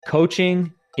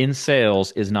Coaching in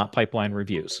sales is not pipeline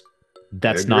reviews. I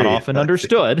That's not agree. often I think,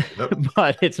 understood, yep.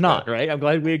 but it's Yeah. not, right? I'm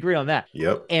glad we agree on that.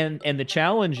 Yep. And the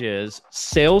challenge is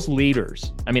sales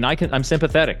leaders. I mean, I'm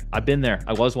sympathetic. I've been there.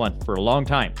 I was one for a long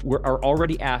time. Are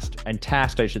already asked and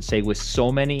tasked, I should say, with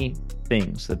so many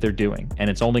things that they're doing, and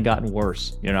it's only gotten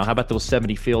worse. How about those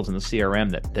 70 fields in the CRM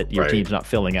that your Right. team's not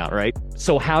filling out, right?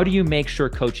 So how do you make sure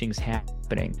coaching's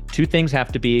happening? Two things have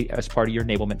to be as part of your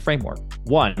enablement framework.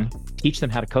 One, teach them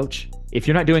how to coach. If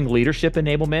you're not doing leadership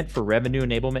enablement for revenue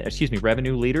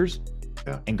leaders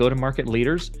Yeah. and go to market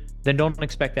leaders, then don't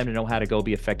expect them to know how to go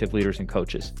be effective leaders and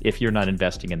coaches if you're not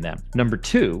investing in them. Number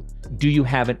two, do you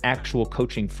have an actual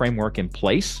coaching framework in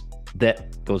place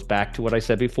that goes back to what I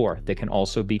said before, that can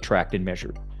also be tracked and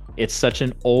measured? It's such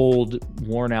an old,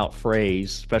 worn out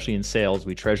phrase, especially in sales.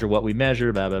 We treasure what we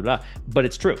measure, blah, blah, blah. But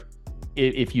it's true.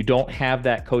 If you don't have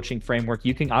that coaching framework,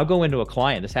 I'll go into a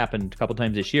client. This happened a couple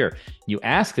times this year. You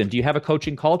ask them, do you have a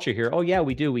coaching culture here? Oh, yeah,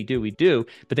 we do, we do, we do.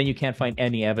 But then you can't find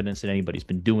any evidence that anybody's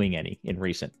been doing any in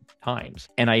recent times.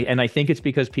 And I think it's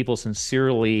because people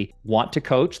sincerely want to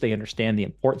coach. They understand the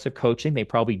importance of coaching. They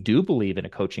probably do believe in a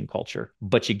coaching culture,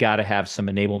 but you got to have some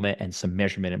enablement and some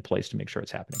measurement in place to make sure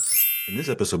it's happening. In this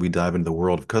episode, we dive into the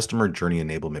world of customer journey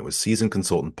enablement with seasoned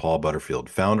consultant Paul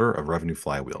Butterfield, founder of Revenue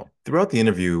Flywheel. Throughout the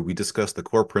interview, we discuss the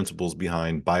core principles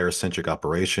behind buyer-centric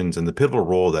operations and the pivotal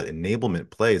role that enablement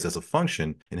plays as a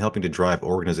function in helping to drive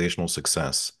organizational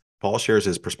success. Paul shares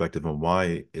his perspective on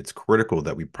why it's critical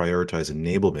that we prioritize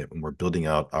enablement when we're building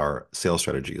out our sales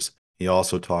strategies. He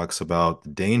also talks about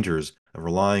the dangers of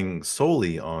relying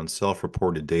solely on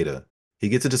self-reported data. He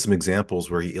gets into some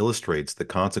examples where he illustrates the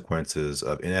consequences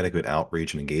of inadequate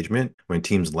outreach and engagement when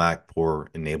teams lack poor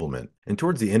enablement. And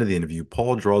towards the end of the interview,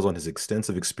 Paul draws on his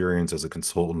extensive experience as a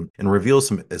consultant and reveals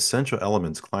some essential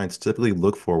elements clients typically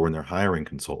look for when they're hiring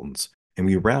consultants. And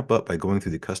we wrap up by going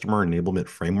through the customer enablement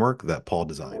framework that Paul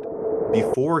designed.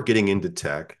 Before getting into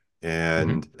tech Mm-hmm.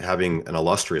 and having an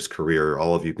illustrious career,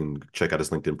 all of you can check out his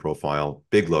LinkedIn profile,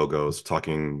 big logos,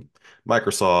 talking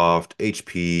Microsoft,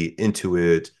 HP,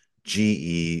 Intuit,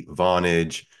 GE,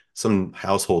 Vonage, some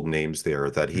household names there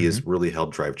that he Mm-hmm. has really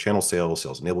helped drive channel sales,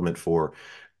 sales enablement for.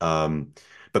 Um,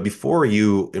 but before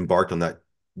you embarked on that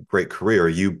great career,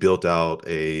 you built out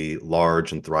a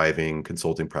large and thriving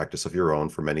consulting practice of your own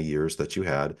for many years that you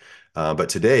had. But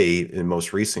today, in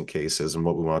most recent cases, and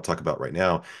what we want to talk about right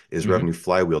now is Mm-hmm. Revenue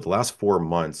Flywheel. The last 4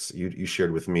 months you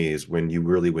shared with me is when you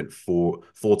really went full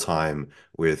time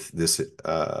with this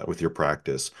with your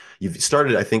practice. You've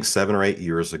started, I think, 7 or 8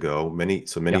 years ago, many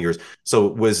Yeah. years. So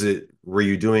were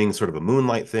you doing sort of a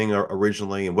moonlight thing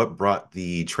originally, and what brought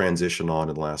the transition on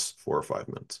in the last 4 or 5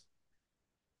 months?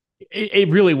 It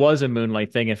really was a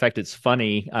moonlight thing. In fact, it's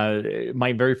funny.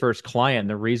 My very first client,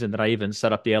 the reason that I even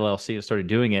set up the LLC and started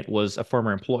doing it was a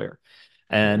former employer.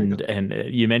 There you And go. and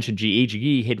you mentioned GE.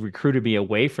 GE had recruited me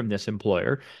away from this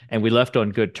employer, and we left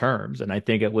on good terms. And I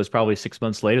think it was probably 6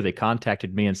 months later they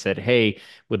contacted me and said, "Hey,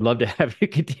 would love to have you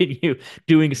continue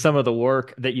doing some of the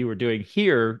work that you were doing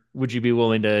here. Would you be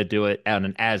willing to do it on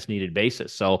an as needed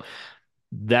basis?" So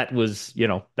that was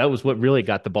what really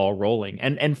got the ball rolling.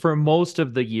 And for most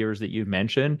of the years that you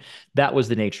mentioned, that was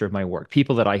the nature of my work.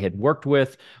 People that I had worked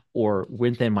with or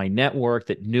within my network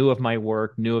that knew of my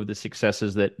work, knew of the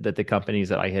successes that the companies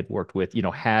that I had worked with,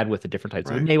 had with the different types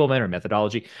of Right. enablement or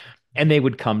methodology, and they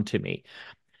would come to me.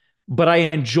 But I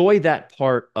enjoy that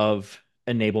part of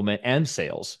enablement and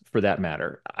sales for that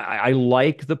matter. I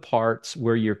like the parts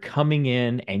where you're coming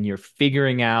in and you're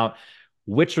figuring out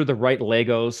which are the right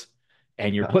Legos,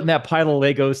 and you're Yeah. putting that pile of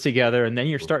Legos together, and then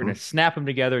you're starting to Mhm. snap them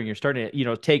together, and you're starting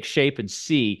to, take shape and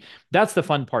see. That's the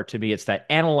fun part to me. It's that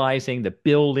analyzing, the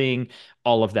building,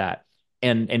 all of that.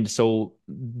 And so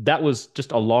that was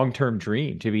just a long-term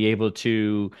dream to be able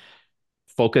to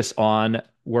focus on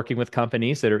working with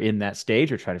companies that are in that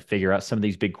stage or trying to figure out some of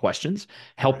these big questions,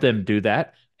 help Right. them do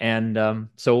that. And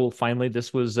so finally, there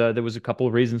was a couple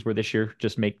of reasons where this year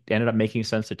just ended up making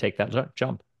sense to take that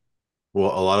jump.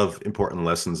 Well, a lot of important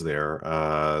lessons there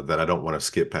that I don't want to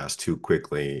skip past too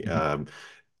quickly. Mhm.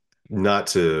 Not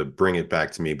to bring it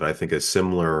back to me, but I think a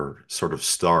similar sort of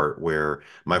start where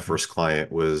my Mhm. first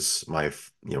client was my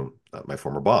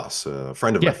former boss, a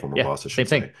friend of my Yeah, former yeah, boss, I same should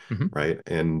thing. say, Hmm. right?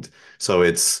 And so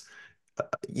it's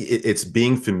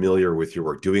being familiar with your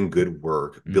work, doing good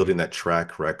work, Hmm. building that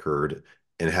track record,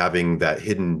 and having that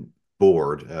hidden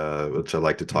board, which I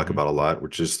like to talk Hmm. about a lot,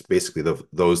 which is basically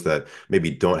those that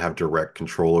maybe don't have direct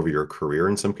control over your career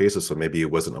in some cases. So maybe it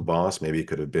wasn't a boss, maybe it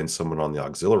could have been someone on the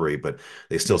auxiliary, but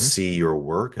they still Hmm. see your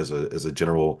work as a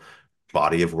general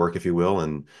body of work, if you will,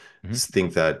 and Hmm.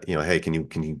 think that, hey, can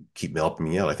you keep helping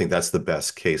me out? I think that's the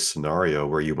best case scenario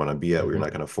where you want to be at, where you're Hmm.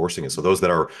 not kind of forcing it. So those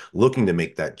that are looking to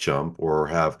make that jump or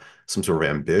have some sort of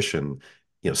ambition,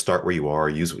 start where you are,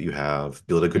 use what you have,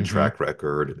 build a good Hmm. track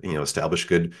record, establish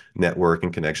good network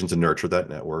and connections and nurture that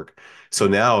network. So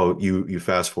now you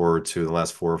fast forward to the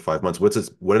last 4 or 5 months. What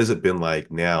has it been like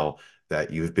now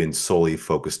that you've been solely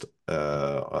focused,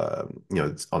 on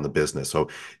the business? So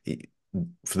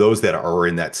for those that are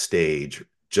in that stage,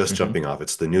 just Hmm. jumping off,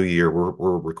 it's the new year.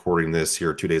 We're recording this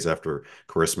here 2 days after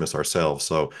Christmas ourselves.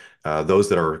 So those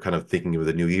that are kind of thinking of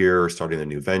the new year, starting a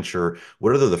new venture,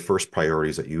 what are the first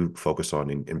priorities that you focus on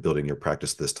in building your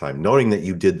practice this time, knowing that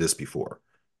you did this before,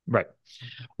 Right.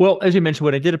 Well, as you mentioned,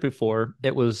 when I did it before,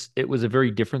 it was a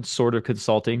very different sort of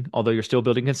consulting, although you're still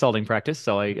building consulting practice.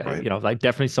 So right? like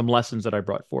definitely some lessons that I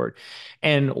brought forward.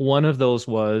 And one of those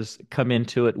was come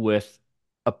into it with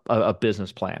a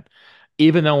business plan.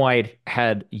 Even though I'd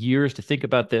had years to think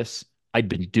about this, I'd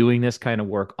been doing this kind of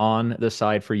work on the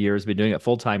side for years, been doing it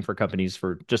full time for companies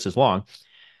for just as long.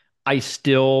 I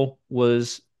still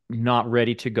was not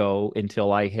ready to go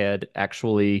until I had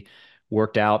actually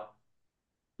worked out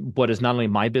what is not only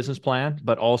my business plan,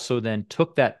 but also then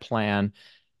took that plan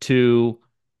to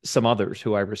some others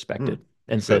who I Hmm, respected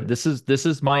and said, good. this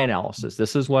is my analysis.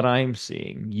 This is what I'm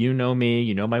seeing. You know me,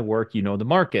 you know my work, you know the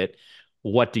market.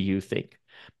 What do you think?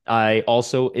 I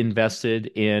also invested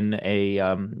in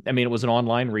I mean, it was an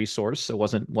online resource, so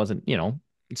it wasn't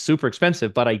super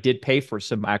expensive, but I did pay for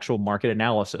some actual market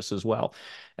analysis as well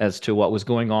as to what was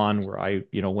going on, where I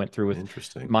went through with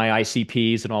Interesting. my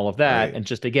ICPs and all of that, Right. and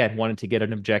just again wanted to get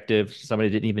an objective, somebody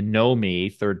didn't even know me,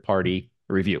 third party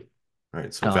review.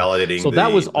 Right. So Uh, validating so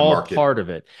that was the all market. part of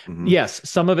it. Hmm. Yes,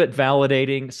 some of it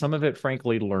validating, some of it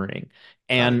frankly learning, Got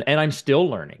and it. and I'm still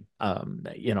learning.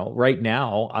 Right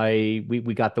now,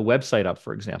 we got the website up,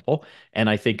 for example, and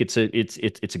I think it's a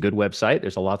good website.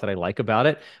 There's a lot that I like about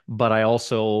it, but I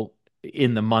also,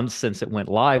 in the months since it went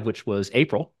live, which was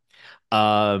April,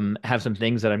 have some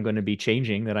things that I'm going to be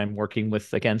changing, that I'm working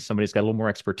with, again, somebody's got a little more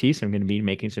expertise. I'm going to be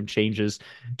making some changes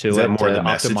Is to that it more the to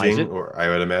optimize messaging, it. or I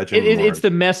would imagine It's more? the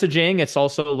messaging. It's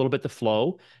also a little bit the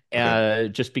flow, Okay.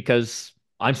 just because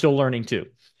I'm still learning too.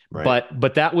 Right.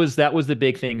 But that was the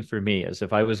big thing for me, is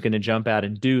if I was going to jump out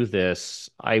and do this,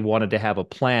 I wanted to have a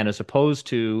plan, as opposed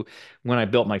to when I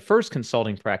built my first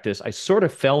consulting practice, I sort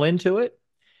of fell into it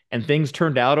and things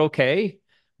turned out okay,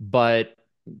 but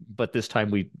this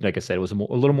time, like I said, it was a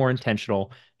little more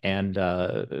intentional and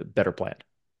better planned.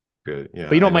 Good. Yeah.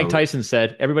 But you know I what Mike know. Tyson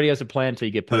said? Everybody has a plan until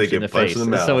you get Do they punched in the get punched in face. the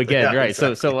So mouth? again, Yeah, right.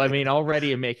 So I exactly. mean,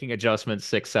 already I'm making adjustments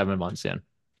 6, 7 months in.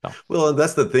 So, Well, and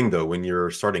that's the thing, though. When you're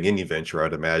starting any venture,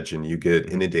 I'd imagine you get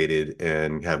mhm, inundated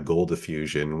and have goal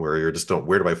diffusion, where you're just don't,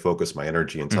 where do I focus my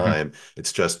energy and mhm, time?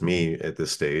 It's just mhm, me at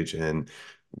this stage. And,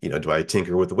 do I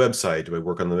tinker with the website? Do I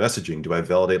work on the messaging? Do I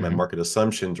validate my mhm. market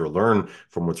assumptions or learn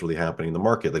from what's really happening in the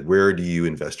market? Like, where do you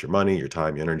invest your money, your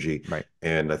time, your energy? Right.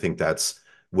 And I think that's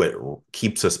what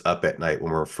keeps us up at night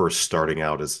when we're first starting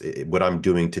out, is what I'm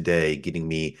doing today getting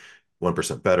me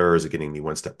 1% better? Is it getting me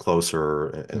one step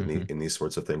closer, Hmm. in these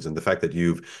sorts of things? And the fact that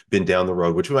you've been down the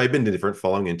road, which I've been different,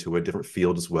 following into a different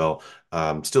field as well,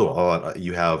 still a lot,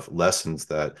 you have lessons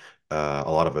that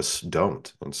a lot of us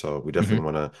don't. And so we Hmm. definitely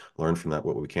want to learn from that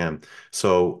what we can.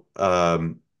 So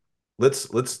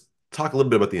let's talk a little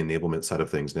bit about the enablement side of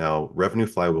things. Now, Revenue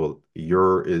Flywheel,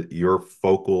 your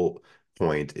focal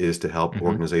point is to help Hmm.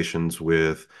 organizations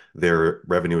with their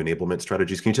revenue enablement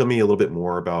strategies. Can you tell me a little bit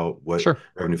more about what Sure.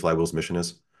 Revenue Flywheel's mission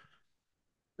is?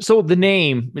 So the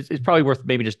name is probably worth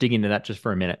maybe just digging into that just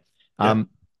for a minute. Yeah, Um,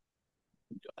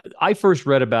 I first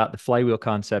read about the flywheel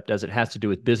concept, as it has to do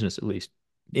with business, at least,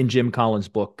 in Jim Collins'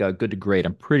 book, Good to Great.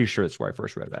 I'm pretty sure that's where I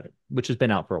first read about it, which has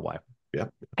been out for a while. yeah.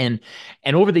 And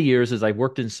over the years, as I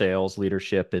worked in sales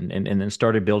leadership and then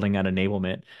started building out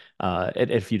enablement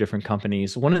at a few different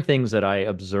companies, one of the things that I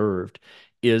observed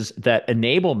is that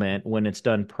enablement, when it's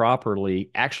done properly,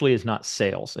 actually is not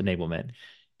sales enablement.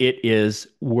 It is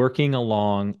working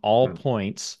along all Hmm.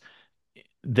 points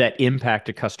that impact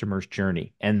a customer's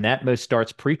journey. And that most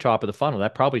starts pre-top of the funnel.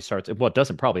 That probably starts, well, it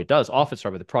doesn't probably, it does often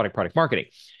start with the product marketing.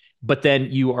 But then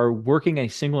you are working a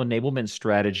single enablement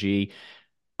strategy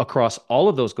across all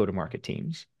of those go-to-market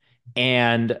teams.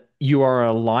 And you are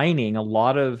aligning a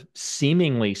lot of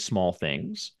seemingly small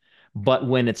things, but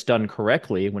when it's done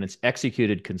correctly, when it's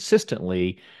executed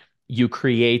consistently, you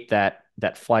create that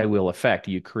flywheel effect.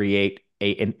 You create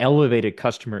an elevated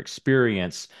customer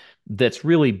experience that's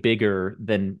really bigger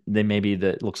than maybe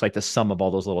the looks like the sum of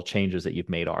all those little changes that you've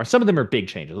made are. Some of them are big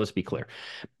changes, let's be clear.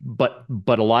 But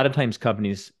a lot of times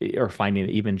companies are finding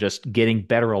that even just getting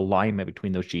better alignment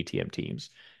between those GTM teams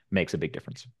makes a big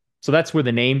difference. So that's where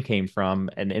the name came from,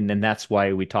 and then that's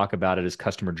why we talk about it as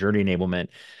customer journey enablement.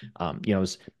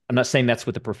 I'm not saying that's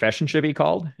what the profession should be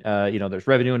called. There's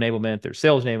revenue enablement, there's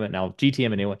sales enablement, now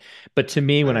GTM enablement. But to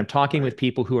me, when I'm Right, talking with right,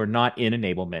 people who are not in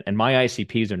enablement, and my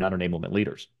ICPs are not enablement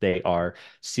leaders, they are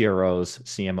CROs,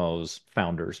 CMOs,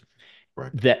 founders.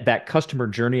 correct. That customer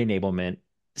journey enablement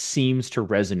seems to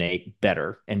resonate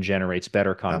better and generates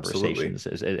better Absolutely. conversations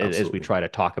as we Absolutely. try to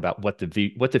talk about what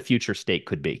the future state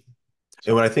could be. And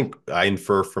So, what I think I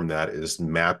infer from that is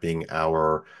mapping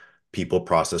our people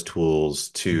process tools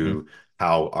hmm to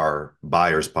how our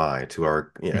buyers buy, to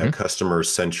our hmm customer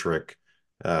centric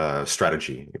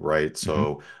strategy, right? hmm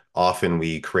So often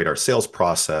we create our sales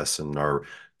process and our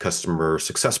customer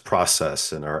success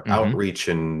process and our hmm outreach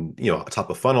and top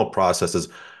of funnel processes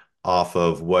off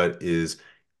of what is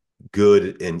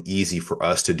good and easy for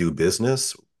us to do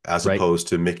business as right. opposed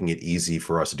to making it easy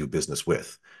for us to do business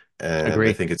with. And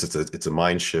I Agree. think it's a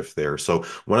mind shift there. So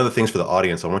one of the things for the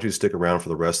audience, I want you to stick around for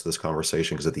the rest of this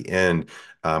conversation because at the end,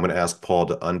 I'm going to ask Paul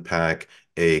to unpack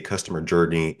a customer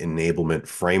journey enablement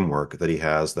framework that he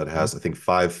has that Mhm. has, I think,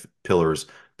 5 pillars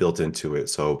built into it.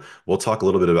 So we'll talk a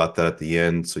little bit about that at the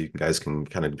end, so you guys can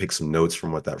kind of pick some notes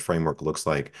from what that framework looks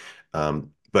like.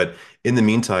 But in the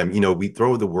meantime, we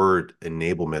throw the word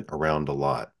enablement around a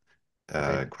lot,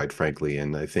 Right. quite frankly.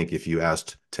 And I think if you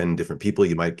asked 10 different people,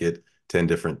 you might get 10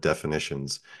 different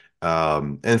definitions.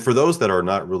 And for those that are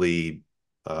not really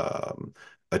um,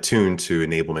 attuned to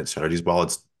enablement strategies, while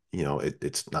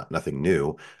it's not nothing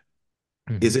new,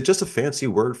 is hmm it just a fancy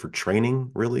word for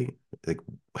training, really? Like,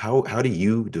 how do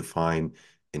you define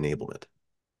enablement?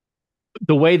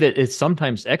 The way that it's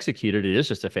sometimes executed, it is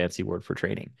just a fancy word for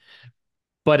training.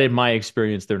 But in my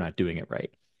experience, they're not doing it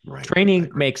right. Right. I Training agree.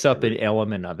 makes I up an agree.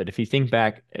 element of it. If you think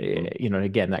back, Mhm.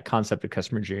 again, that concept of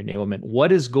customer journey enablement,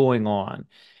 what is going on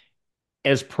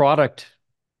as product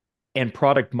and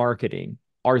product marketing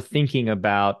are thinking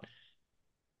about,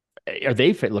 are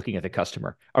they looking at the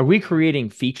customer? Are we creating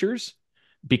features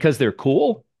because they're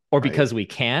cool or Right. because we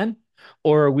can?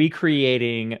 Or are we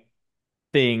creating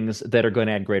things that are going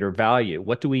to add greater value?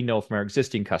 What do we know from our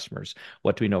existing customers?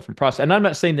 What do we know from prospects? And I'm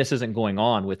not saying this isn't going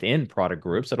on within product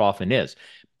groups, it often is,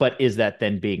 but is that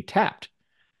then being tapped?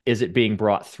 Is it being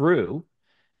brought through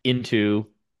into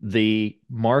the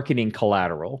marketing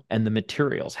collateral and the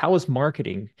materials? How is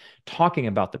marketing talking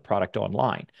about the product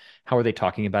online? How are they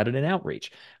talking about it in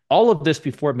outreach? All of this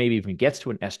before it maybe even gets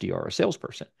to an SDR or a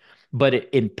salesperson, but it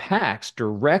impacts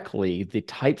directly the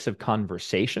types of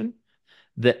conversation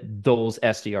that those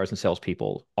SDRs and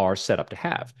salespeople are set up to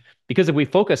have. Because if we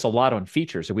focus a lot on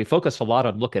features, if we focus a lot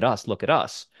on look at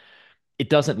us, it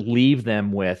doesn't leave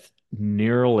them with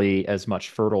nearly as much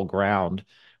fertile ground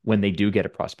when they do get a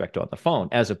prospect on the phone,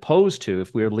 as opposed to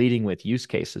if we're leading with use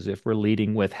cases, if we're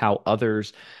leading with how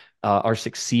others are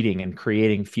succeeding and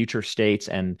creating future states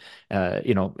and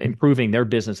improving their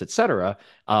business, et cetera.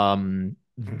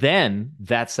 Then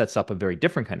that sets up a very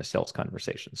different kind of sales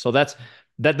conversation. So that's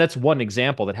one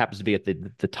example that happens to be at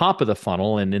the top of the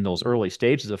funnel and in those early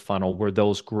stages of funnel where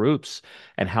those groups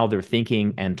and how they're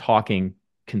thinking and talking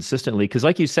consistently. Because,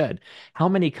 like you said, how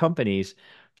many companies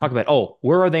talk about, oh,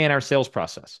 where are they in our sales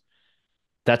process?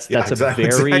 That's Yeah, that's a exactly.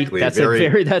 very Exactly. that's a Very.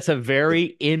 very that's a very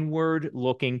inward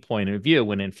looking point of view.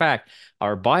 When in fact,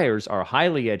 our buyers are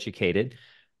highly educated,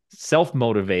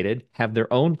 self-motivated, have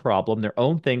their own problem, their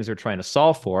own things they're trying to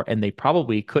solve for, and they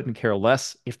probably couldn't care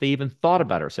less if they even thought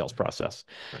about our sales process.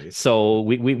 Right. So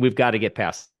we've got to get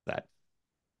past that.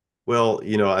 Well,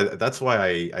 that's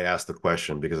why I asked the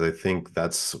question because I think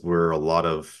that's where a lot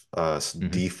of us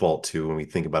hmm default to when we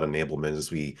think about enablement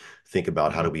is we think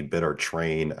about how do hmm we better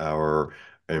train our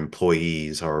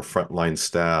employees, our frontline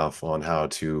staff on how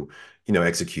to,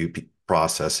 execute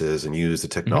processes and use the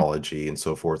hmm technology and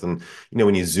so forth. And,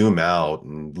 when you zoom out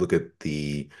and look at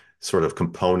the sort of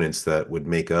components that would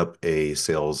make up a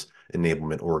sales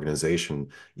enablement organization,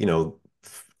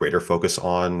 greater focus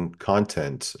on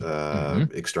content,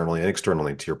 hmm externally and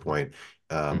externally, to your point,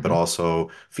 but hmm also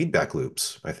feedback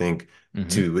loops. I think hmm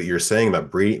to what you're saying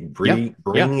about Yeah.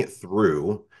 Yeah. bringing it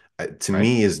through, to Right.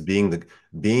 me is being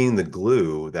the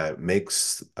glue that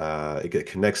makes it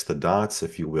connects the dots,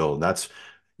 if you will. And that's,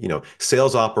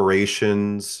 sales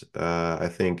operations. I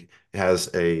think has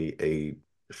a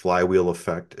flywheel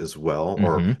effect as well,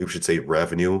 or hmm we should say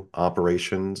revenue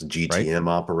operations, Right. GTM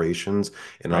operations.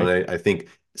 And Right. I think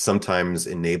Sometimes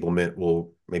enablement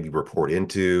will maybe report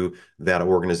into that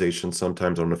organization.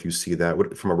 Sometimes I don't know if you see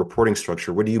that. From a reporting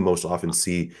structure, what do you most often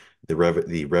see the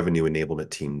revenue enablement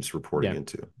teams reporting Yeah.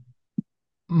 into?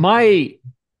 My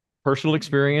personal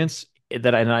experience and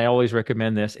I always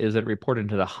recommend this is that report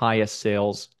into the highest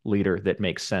sales leader that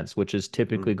makes sense, which is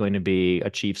typically going to be a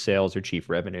chief sales or chief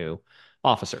revenue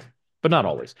officer, but not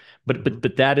always. Mm-hmm.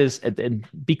 But that is and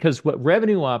because what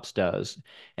revenue ops does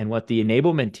and what the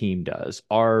enablement team does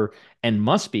are and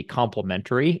must be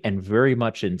complementary and very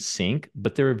much in sync,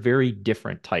 but they're a very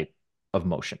different type of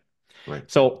motion. Right.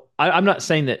 So I'm not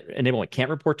saying that Enablement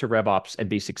can't report to RevOps and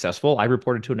be successful. I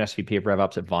reported to an SVP of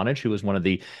RevOps at Vonage, who was one of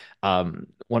the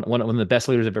one of the best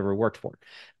leaders I've ever worked for.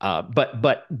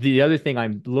 But the other thing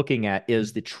I'm looking at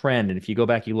is the trend. And if you go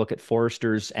back, you look at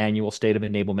Forrester's annual state of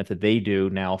enablement that they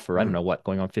do now for I don't Mm. know what,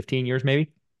 going on 15 years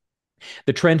maybe.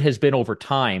 The trend has been over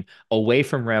time away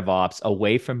from RevOps,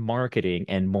 away from marketing,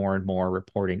 and more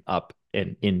reporting up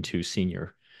and into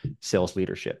senior sales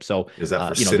leadership. So, Is that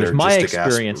for there's my synergistic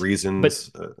experience, but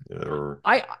reasons, or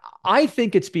I I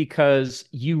think it's because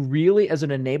you really, as an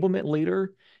enablement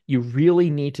leader, you really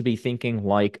need to be thinking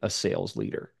like a sales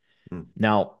leader. mm,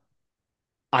 Now,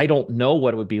 I don't know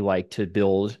what it would be like to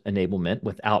build enablement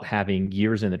without having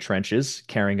years in the trenches,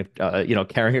 carrying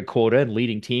a quota and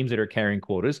leading teams that are carrying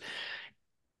quotas.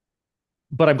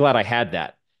 But I'm glad I had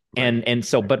that. right,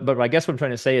 But I guess what I'm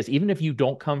trying to say is even if you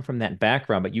don't come from that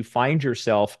background, but you find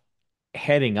yourself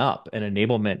heading up an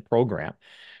enablement program,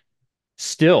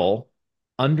 still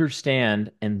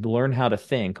understand and learn how to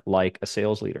think like a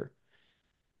sales leader.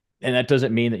 And that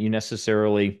doesn't mean that you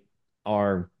necessarily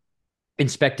are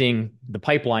inspecting the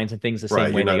pipelines and things the same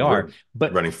right. You're way they not are,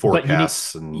 running but you need,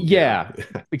 forecasts and yeah,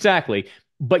 yeah, exactly.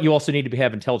 But you also need to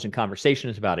have intelligent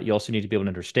conversations about it. You also need to be able to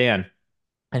understand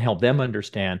and help them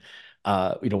understand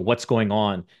what's going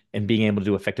on and being able to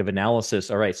do effective analysis.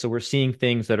 All right, so we're seeing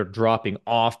things that are dropping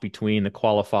off between the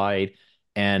qualified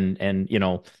and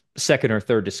second or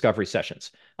third discovery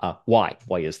sessions. Why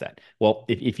is that? Well,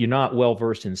 if you're not well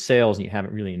versed in sales and you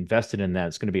haven't really invested in that,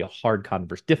 it's going to be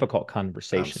a difficult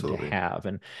conversation to absolutely. have.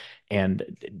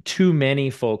 And too many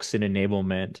folks in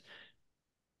enablement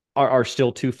are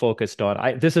still too focused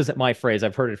on this isn't my phrase.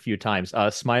 I've heard it a few times.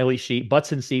 Smiley sheet,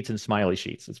 butts and seats and smiley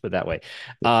sheets. Let's put it that way.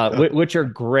 Which are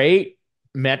great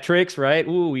metrics, right?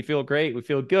 Ooh, we feel great, we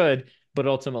feel good, but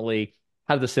ultimately,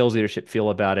 how does the sales leadership feel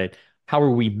about it? How are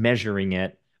we measuring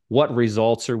it? What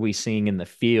results are we seeing in the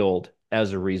field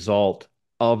as a result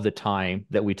of the time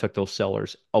that we took those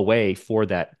sellers away for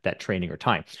that training or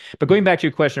time? But going back to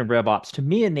your question of RevOps, to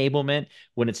me, enablement,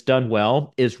 when it's done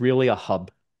well, is really a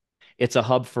hub. It's a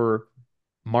hub for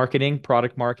marketing,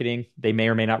 product marketing. They may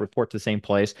or may not report to the same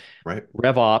place. Right.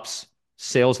 RevOps,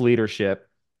 sales leadership,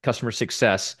 customer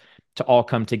success to all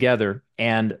come together.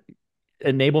 And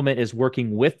enablement is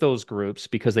working with those groups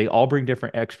because they all bring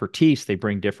different expertise. They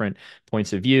bring different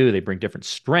points of view. They bring different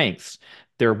strengths.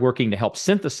 They're working to help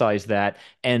synthesize that.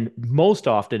 And most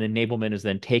often, enablement is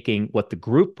then taking what the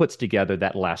group puts together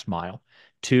that last mile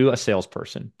to a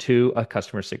salesperson, to a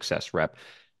customer success rep,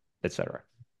 et cetera.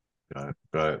 Got it.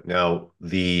 Got it. Now,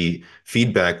 the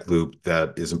feedback loop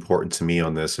that is important to me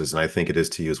on this is, and I think it is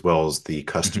to you as well, is the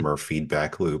Mm-hmm. customer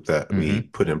feedback loop that we Mm-hmm.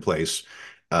 put in place.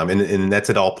 And that's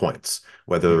at all points,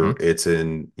 whether Mm-hmm. it's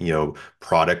in,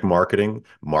 product marketing,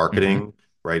 Mm-hmm. marketing,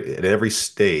 right? At every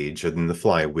stage in the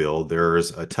flywheel,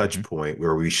 there's a touch Mm-hmm. point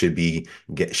where we should be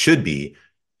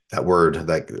that word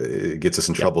that gets us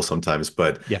in Yep. trouble sometimes,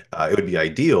 but Yep. it would be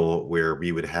ideal where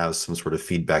we would have some sort of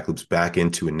feedback loops back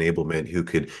into enablement who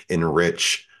could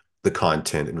enrich the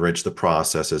content, enrich the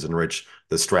processes, enrich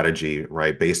the strategy,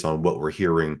 right, based on what we're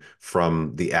hearing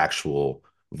from the actual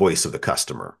voice of the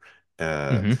customer.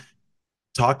 Uh, Mm-hmm.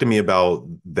 Talk to me about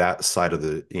that side of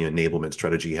the enablement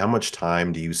strategy. How much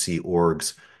time do you see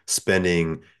orgs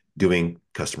spending doing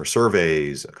customer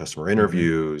surveys, customer Mm-hmm.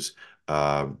 interviews,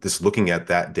 just looking at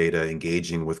that data,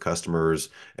 engaging with customers,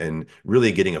 and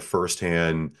really getting a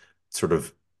firsthand sort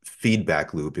of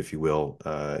feedback loop, if you will,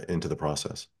 into the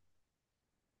process?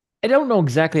 I don't know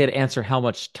exactly how to answer how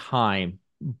much time,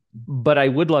 but I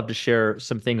would love to share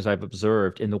some things I've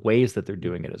observed in the ways that they're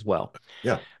doing it as well.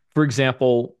 Yeah, For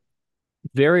example,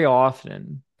 very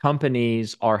often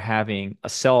companies are having a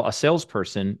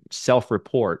salesperson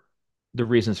self-report the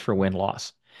reasons for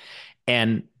win-loss.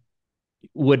 And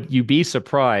would you be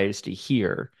surprised to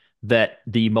hear that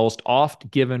the most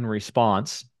oft given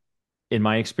response, in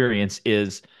my experience,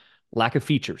 is lack of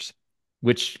features,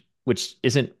 which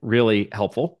isn't really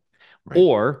helpful, right.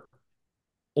 or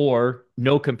or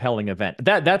no compelling event.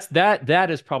 That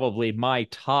is probably my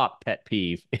top pet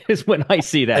peeve is when I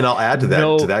see And that I'll add to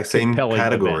no that same compelling event.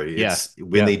 category. Yeah. It's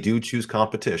when Yeah. they do choose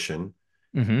competition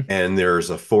Mm-hmm. and there's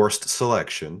a forced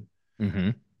selection. Mm-hmm.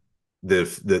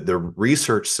 The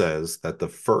research says that the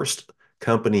first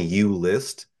company you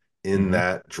list in Mm-hmm.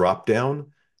 that drop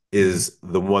down Mm-hmm. is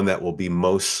the one that will be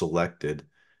most selected,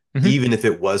 Mm-hmm. even if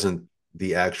it wasn't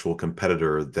the actual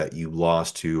competitor that you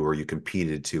lost to or you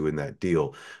competed to in that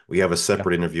deal. We have a Yeah.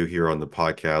 separate interview here on the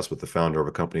podcast with the founder of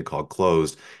a company called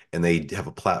Closed, and they have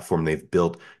a platform they've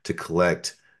built to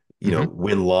collect, Mm-hmm.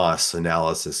 win-loss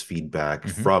analysis feedback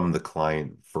Mm-hmm. from the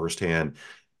client firsthand.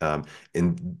 Um,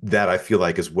 and that I feel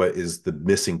like is what is the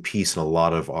missing piece in a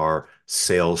lot of our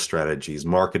sales strategies,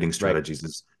 marketing Right.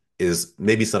 strategies is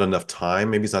maybe it's not enough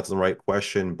time, maybe it's not the right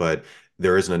question, but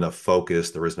there isn't enough focus,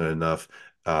 there isn't enough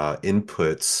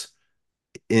inputs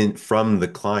in from the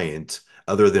client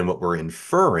other than what we're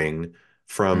inferring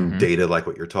from Mm-hmm. data like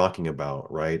what you're talking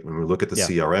about, right? When we look at the Yeah.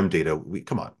 CRM data, we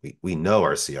come on, we know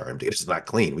our CRM data is not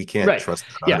clean. We can't Right. trust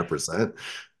that Yeah. 100%.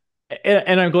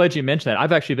 And I'm glad you mentioned that.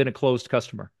 I've actually been a closed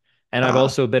customer, and I've Ah,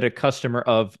 also been a customer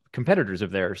of competitors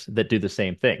of theirs that do the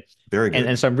same thing. very And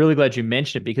good. so I'm really glad you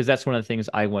mentioned it because that's one of the things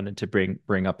I wanted to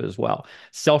bring up as well.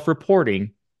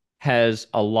 Self-reporting has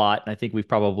a lot, and I think we've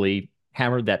probably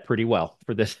hammered that pretty well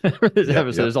for this for this Yep,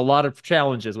 episode. yep. There's a lot of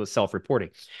challenges with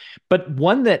self-reporting. But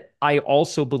one that I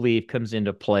also believe comes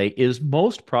into play is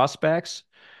most prospects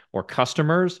or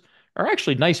customers are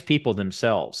actually nice people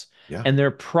themselves. Yeah. And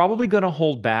they're probably going to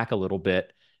hold back a little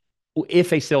bit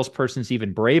if a salesperson's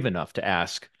even brave enough to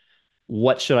ask,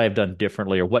 what should I have done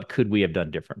differently or what could we have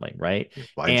done differently, right?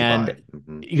 Why'd you And buy?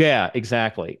 Hmm. yeah,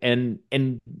 exactly. And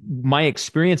my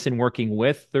experience in working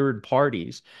with third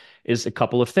parties is a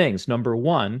couple of things. Number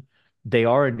one, they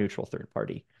are a neutral third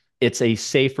party. It's a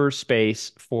safer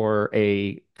space for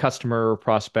a customer or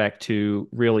prospect to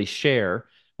really share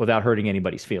without hurting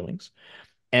anybody's feelings.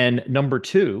 And number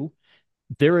two,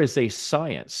 there is a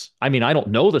science. I mean, I don't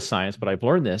know the science, but I've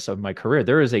learned this of my career.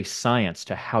 There is a science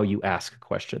to how you ask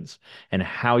questions and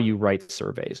how you write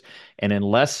surveys. And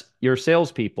unless your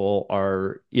salespeople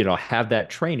are, have that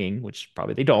training, which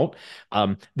probably they don't,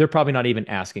 they're probably not even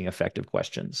asking effective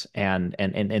questions. And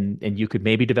you could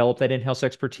maybe develop that in-house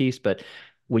expertise, but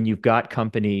when you've got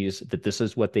companies that this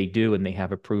is what they do and they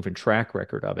have a proven track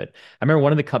record of it. I remember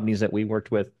one of the companies that we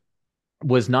worked with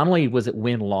was not only was it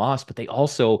win loss, but they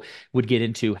also would get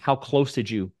into how close did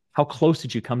you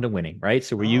come to winning, right?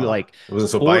 So were you Ah, like it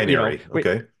wasn't so four, binary. wait,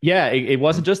 Okay. yeah, it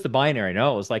wasn't Mhm. just the binary.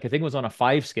 No, it was like I think it was on a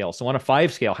five scale. So on a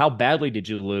five scale, how badly did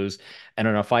you lose? And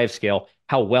on a five scale,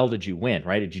 how well did you win,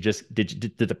 right?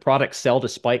 Did the product sell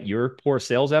despite your poor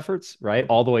sales efforts, right?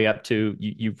 All the way up to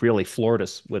you really floored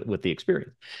us with the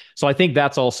experience. So I think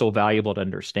that's also valuable to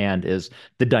understand is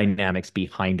the dynamics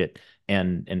behind it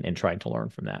and trying to learn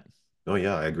from that. Oh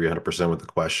yeah, I agree 100% with the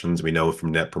questions. We know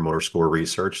from Net Promoter Score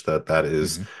research that that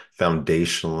is Hmm.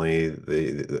 foundationally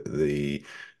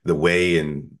the way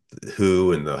and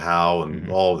who and the how and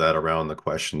Hmm. all of that around the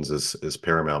questions is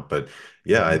paramount. But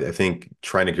yeah, Hmm. I think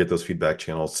trying to get those feedback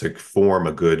channels to form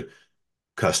a good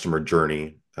customer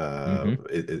journey Hmm.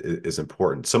 is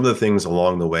important. Some of the things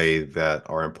along the way that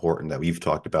are important that we've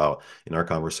talked about in our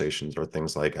conversations are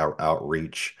things like our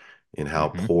outreach and how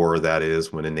Hmm. poor that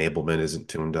is when enablement isn't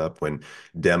tuned up, when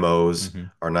demos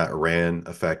Hmm. are not ran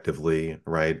effectively,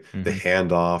 right? The Hmm.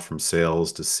 handoff from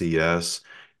sales to CS.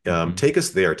 Hmm. Take us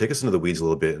there. Take us into the weeds a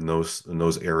little bit in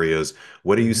those areas.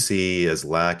 What do you Hmm. see as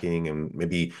lacking, and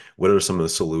maybe what are some of the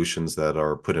solutions that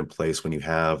are put in place when you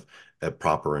have a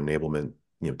proper enablement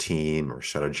team or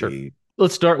Sure. strategy?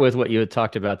 Let's start with what you had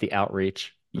talked about, the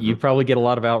outreach. You Mhm. probably get a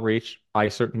lot of outreach. I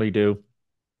certainly do.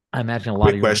 I imagine a lot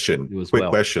of Quick your listeners question. do as Quick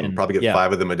well. question. And Probably get yeah,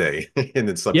 five of them a day. And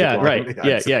then subject yeah, line. right. Yeah,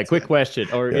 Yeah, yeah. Quick yeah, question.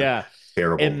 Or yeah. yeah.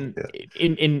 Terrible. And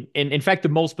Yeah. in fact, the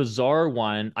most bizarre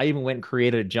one, I even went and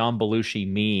created a John Belushi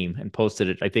meme and posted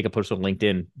it. I think I posted on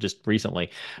LinkedIn just recently.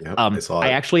 Yep. I saw I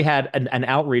it. actually had an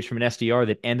outreach from an SDR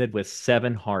that ended with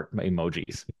seven heart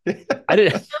emojis. I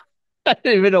didn't I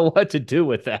didn't even know what to do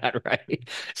with that, right?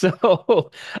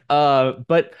 So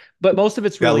but most of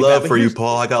it's Got really bad. love But for you, here's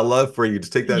Paul. I got love for you.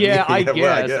 Just take that yeah, meeting.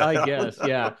 Well, I yeah. guess,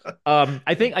 yeah.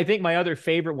 I think my other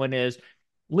favorite one is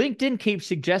LinkedIn keeps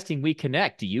suggesting we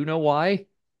connect. Do you know why?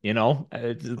 Yeah,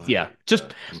 Funny. just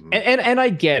Yeah. Mhm. and I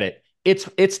get it.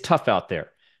 It's tough out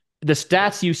there. The It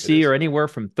stats is. you It see is. are anywhere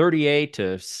from 38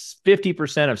 to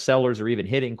 50% of sellers are even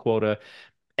hitting quota.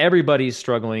 Everybody's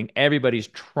struggling, everybody's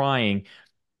trying,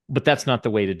 but that's not the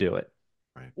way to do it.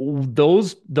 Right.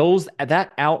 Those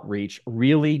that outreach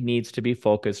really needs to be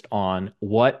focused on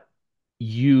what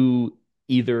you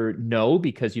either know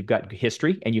because you've got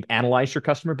history and you've analyzed your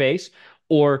customer base,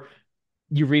 or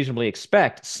you reasonably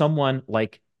expect someone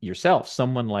like yourself,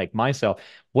 someone like myself.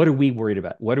 What are we worried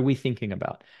about? What are we thinking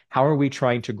about? How are we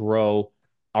trying to grow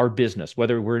our business?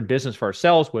 Whether we're in business for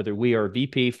ourselves, whether we are a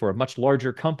VP for a much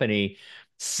larger company,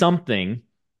 something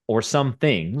or some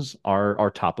things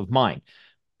are top of mind.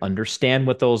 Understand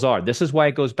what those are. This is why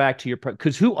it goes back to your,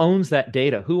 because who owns that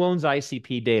data? Who owns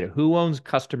ICP data? Who owns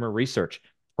customer research?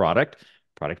 Product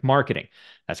marketing.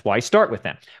 That's why I start with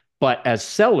them. But as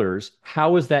sellers,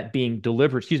 how is that being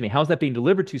delivered? Excuse me, how is that being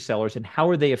delivered to sellers, and how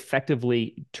are they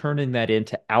effectively turning that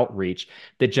into outreach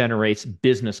that generates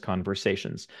business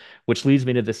conversations? Which leads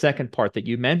me to the second part that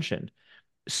you mentioned.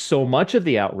 So much of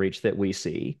the outreach that we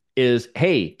see is,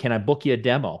 hey, can I book you a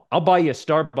demo? I'll buy you a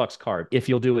Starbucks card if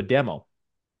you'll do a demo.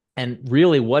 And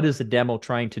really, what is the demo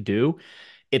trying to do?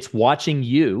 It's watching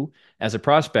you as a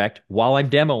prospect while I'm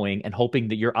demoing and hoping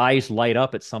that your eyes light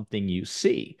up at something you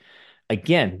see.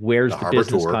 Again, The where's the harbor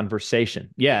business tour.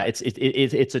 conversation? Yeah, Yeah.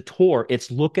 it's a tour.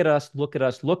 It's look at us, look at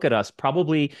us, look at us.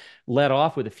 Probably let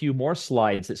off with a few more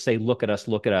slides that say look at us,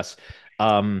 look at us.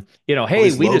 All Hey,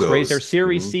 these we just raised our logos.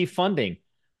 Series C funding.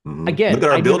 Look Again, at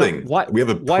our I do not. building. Why? We have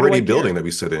a Why do I pretty building care? that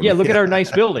we sit Yeah, in. look at Yeah. our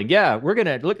nice building. Yeah, we're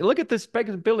gonna look at this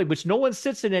building, which no one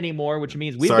sits in anymore, which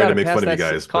means we've Sorry got to to make pass fun of you that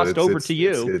guys, but cost over to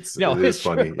you. it No, is it's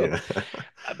funny. true. Yeah.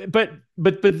 But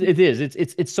it is.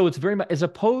 It's so it's very much as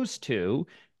opposed to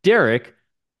Derek.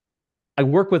 I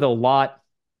work with a lot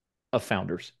of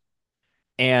founders,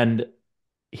 and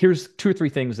here's two or three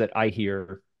things that I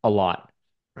hear a lot.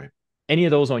 Right. Any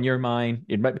of those on your mind?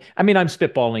 I mean, I'm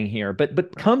spitballing here,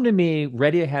 but Right. come to me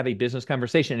ready to have a business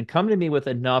conversation, and come to me with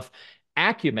enough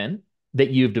acumen that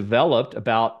you've developed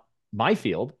about my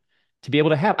field to be able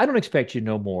to have. I don't expect you to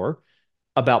know more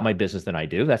about my business than I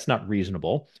do. That's not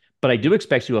reasonable, but I do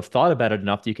expect you to have thought about it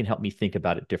enough that you can help me think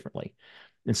about it differently.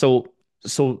 And so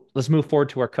let's move forward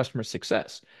to our customer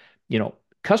success. You know,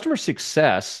 customer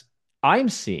success, I'm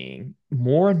seeing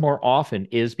more and more often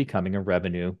is becoming a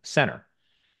revenue center.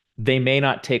 They may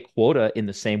not take quota in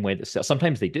the same way that sales.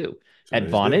 Sometimes they do. At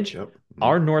Sometimes do. Vonage, Yep.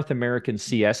 our North American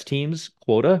CS team's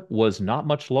quota was not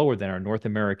much lower than our North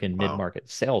American Wow. mid-market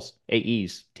sales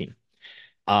AE's team.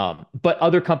 But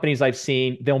other companies I've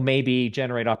seen, they'll maybe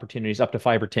generate opportunities up to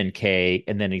 5 or 10K,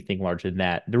 and then anything larger than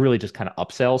that. They're really just kind of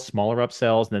upsells, smaller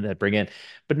upsells, and then they bring in.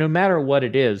 But no matter what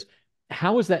it is,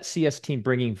 how is that CS team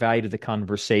bringing value to the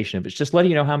conversation? If it's just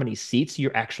letting you know how many seats you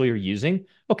actually are using,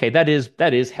 okay, that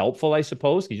is helpful, I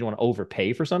suppose, because you don't want to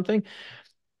overpay for something.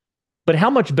 But how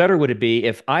much better would it be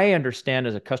if I understand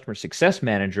as a customer success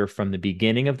manager from the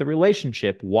beginning of the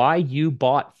relationship why you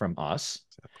bought from us?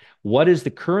 What is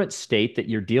the current state that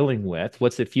you're dealing with?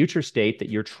 What's the future state that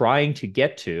you're trying to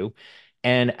get to?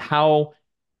 And how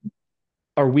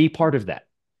are we part of that?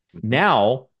 Mhm.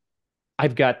 Now,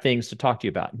 I've got things to talk to you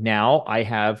about. Now I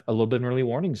have a little bit of an early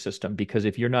warning system because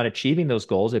if you're not achieving those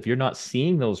goals, if you're not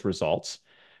seeing those results,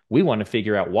 we want to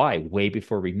figure out why way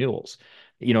before renewals.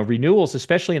 Renewals,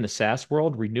 especially in the SaaS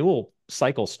world, renewal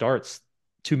cycle starts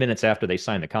 2 minutes after they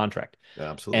sign the contract.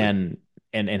 Absolutely.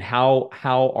 And how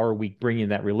are we bringing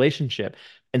that relationship?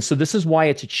 And so this is why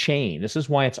it's a chain. This is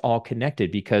why it's all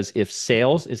connected because if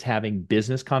sales is having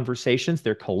business conversations,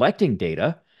 they're collecting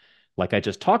data like I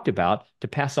just talked about, to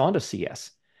pass on to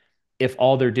CS. If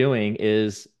all they're doing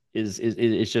is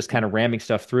just kind of ramming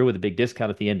stuff through with a big discount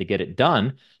at the end to get it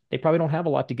done, they probably don't have a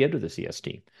lot to give to the CS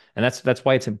team. And that's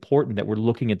why it's important that we're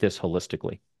looking at this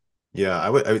holistically.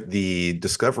 Yeah, the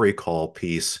discovery call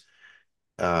piece.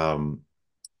 Um,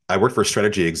 I worked for a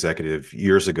strategy executive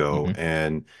years ago, Mm-hmm,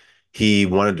 and he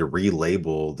wanted to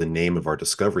relabel the name of our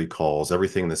discovery calls,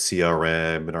 everything in the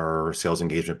CRM and our sales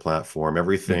engagement platform,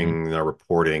 mm-hmm, everything in our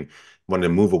reporting. Wanted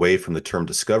to move away from the term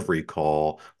discovery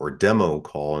call or demo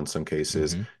call in some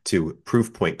cases mm-hmm, to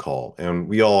proof point call. And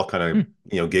we all kind of,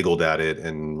 mm-hmm, giggled at it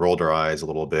and rolled our eyes a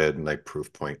little bit and like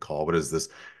proof point call. What is this?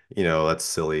 That's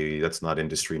silly. That's not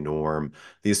industry norm,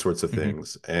 these sorts of mm-hmm,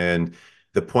 things. And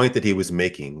the point that he was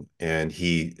making, and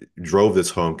he drove this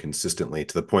home consistently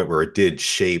to the point where it did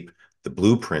shape the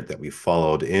blueprint that we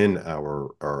followed in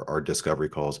our discovery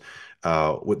calls.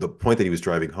 With the point that he was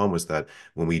driving home was that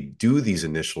when we do these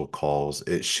initial calls,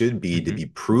 it should be to mm-hmm, be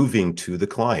proving to the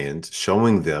client,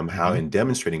 showing them how mm-hmm, and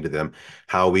demonstrating to them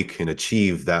how we can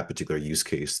achieve that particular use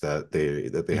case that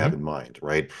they have mm-hmm, in mind,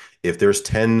 right? If there's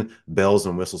 10 bells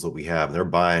and whistles that we have, and they're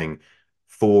buying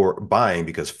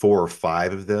because four or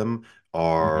five of them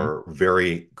mm-hmm, are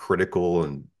very critical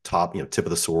and top, tip of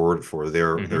the sword for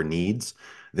their mm-hmm, needs,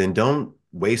 then don't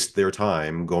waste their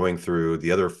time going through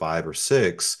the other five or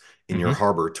six in your mm-hmm,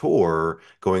 harbor tour,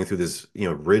 going through this,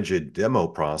 rigid demo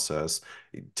process.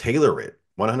 Tailor it.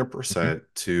 Hmm. 100%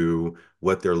 to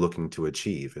what they're looking to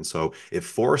achieve. And so it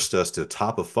forced us to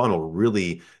top of funnel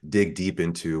really dig deep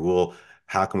into, well,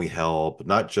 how can we help?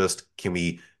 Not just can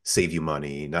we save you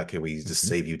money, not can we just Hmm.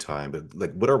 save you time, but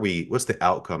like what's the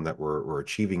outcome that we're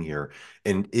achieving here?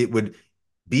 And it would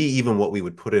be even what we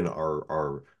would put in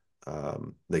our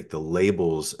like the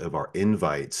labels of our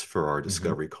invites for our Hmm.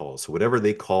 discovery calls. So whatever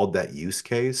they called that use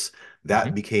case, that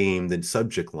Hmm. became the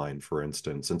subject line, for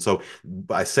instance. And so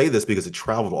I say this because it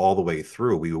traveled all the way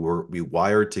through. We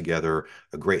wired together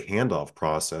a great handoff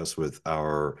process with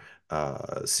our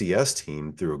CS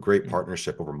team through a great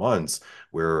partnership over months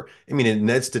where, I mean, it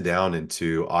nested down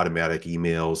into automatic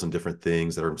emails and different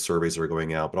things that are surveys that are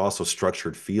going out, but also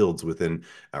structured fields within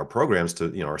our programs to,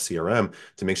 our CRM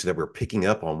to make sure that we're picking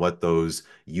up on what those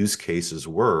use cases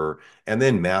were and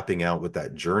then mapping out what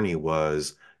that journey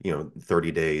was,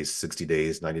 30 days, 60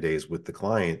 days, 90 days with the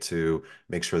client to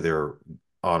make sure they're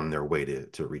on their way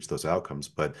to reach those outcomes.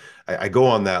 But I go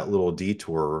on that little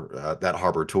detour, that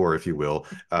harbor tour, if you will,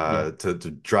 Yeah. to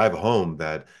drive home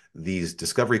that these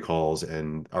discovery calls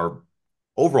and our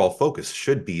overall focus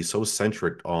should be so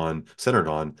centered on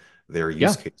their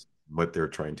use Yeah. case, what they're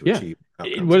trying to Yeah. achieve,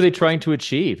 outcomes What are as they opposed trying to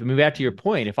achieve? I mean, back to your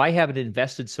point, if I haven't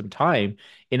invested some time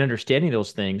in understanding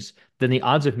those things, then the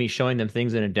odds of me showing them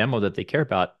things in a demo that they care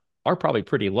about are probably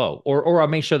pretty low. Or I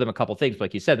may show them a couple things,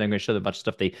 like you said, I'm going to show them a bunch of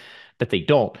stuff that they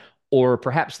don't. Or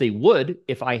perhaps they would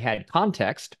if I had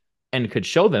context and could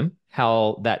show them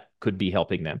how that could be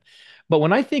helping them. But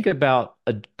when I think about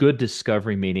a good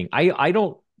discovery meeting, I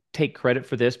don't take credit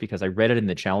for this because I read it in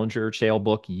the Challenger Sale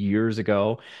book years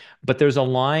ago. But there's a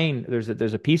line, there's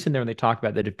a piece in there, and they talk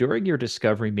about that if during your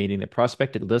discovery meeting, the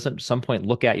prospect doesn't at some point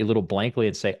look at you a little blankly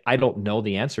and say, "I don't know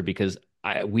the answer because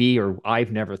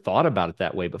I've never thought about it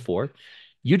that way before,"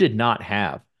 you did not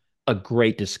have a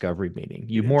great discovery meeting.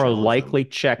 you You didn't more challenge them. likely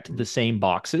checked Mhm. the same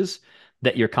boxes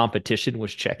that your competition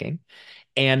was checking.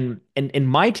 And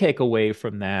my takeaway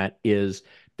from that is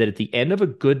that at the end of a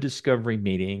good discovery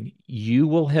meeting, you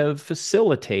will have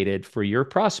facilitated for your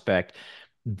prospect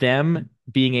them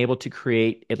being able to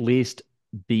create at least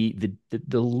the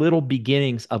little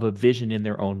beginnings of a vision in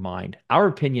their own mind. Our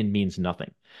opinion means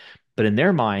nothing, but in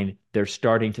their mind, they're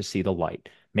starting to see the light.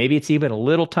 Maybe it's even a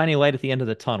little tiny light at the end of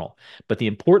the tunnel. But the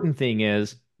important thing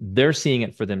is they're seeing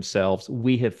it for themselves.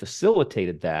 We have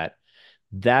facilitated that.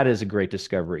 That is a great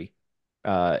discovery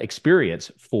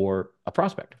experience for a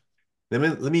prospect.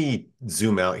 Let me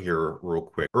zoom out here real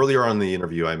quick. Earlier on in the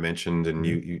interview, I mentioned, and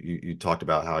you Mhm. you you talked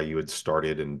about how you had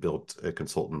started and built a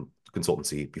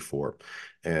consultancy before.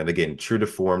 And again, true to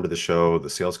form to the show, the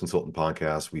Sales Consultant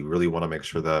Podcast, we really want to make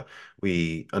sure that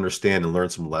we understand and learn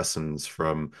some lessons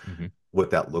from Mhm.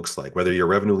 what that looks like. Whether you're a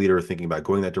revenue leader thinking about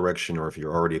going that direction, or if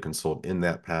you're already a consultant in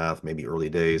that path, maybe early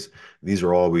days, these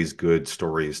are always good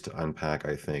stories to unpack,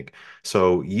 I think.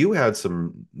 So you had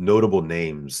some notable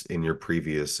names in your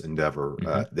previous endeavor,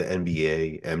 Mhm. the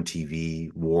NBA,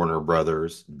 MTV, Warner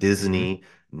Brothers, Mhm. Disney,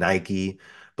 Nike.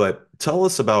 But tell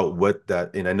us about what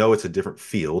that, and I know it's a different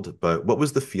field, but what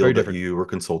was the Very field that different. you were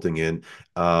consulting in?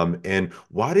 And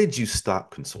why did you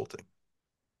stop consulting?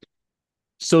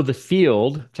 So the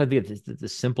field, I think the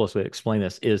simplest way to explain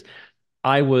this is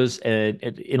I was an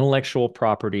intellectual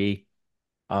property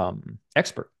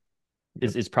expert.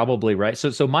 Yep. Is probably right.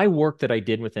 So my work that I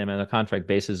did with them on a contract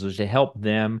basis was to help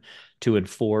them to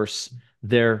enforce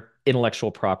their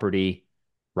intellectual property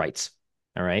rights.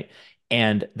 All right.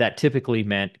 And that typically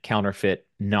meant counterfeit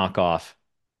knockoff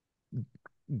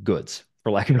goods,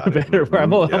 for lack of a Got it. better word. I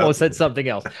Yep. almost said something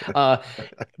else.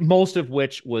 Most of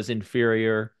which was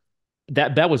inferior.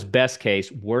 That was best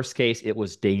case. Worst case, it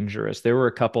was dangerous. There were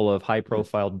a couple of high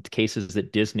profile cases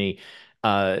that Disney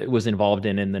was involved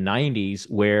in the 90s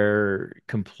where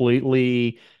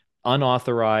completely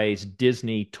unauthorized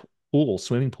Disney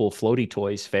swimming pool floaty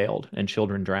toys failed and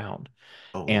children drowned.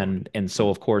 Oh, Lord. And so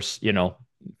of course,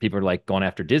 people are like going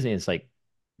after Disney. It's like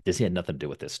Disney had nothing to do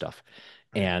with this stuff.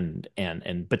 Right.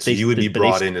 And but So they you would be but they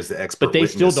brought in as the but expert they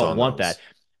still witness don't on want that. those.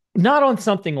 Not on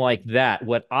something like that.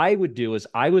 What I would do is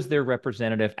I was their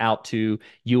representative out to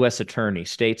U.S. attorney,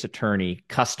 state's attorney,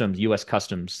 customs, U.S.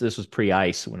 customs. This was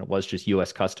pre-ICE when it was just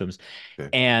U.S. customs. Okay.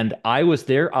 And I was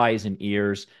their eyes and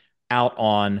ears out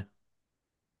on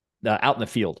out in the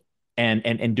field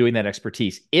and doing that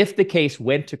expertise. If the case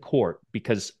went to court,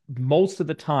 because most of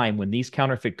the time when these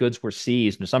counterfeit goods were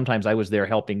seized, and sometimes I was there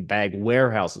helping bag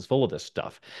warehouses full of this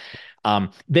stuff,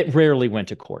 that rarely went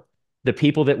to court. The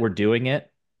people that were doing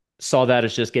it saw that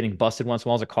as just getting busted once in a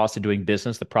while as a cost of doing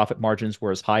business. The profit margins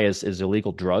were as high as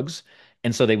illegal drugs.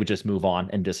 And so they would just move on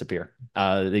and disappear.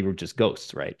 They were just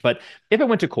ghosts, right? But if it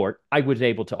went to court, I was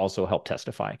able to also help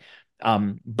testify.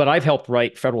 But I've helped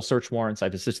write federal search warrants.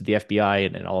 I've assisted the FBI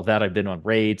and all of that. I've been on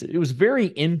raids. It was very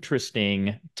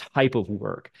interesting type of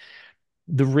work.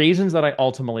 The reasons that I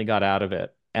ultimately got out of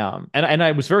it, and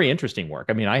I was very interesting work.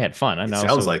 I mean, I had fun, and It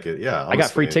sounds also like it. Yeah, I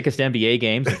got free honestly. tickets to NBA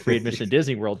games and free admission to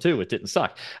Disney World too. It didn't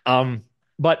suck.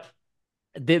 But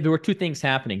there were two things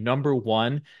happening. Number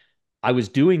one, I was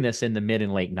doing this in the mid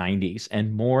and late 90s,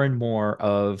 and more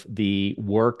of the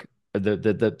work,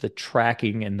 the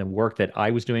tracking and the work that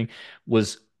I was doing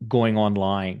was going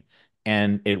online.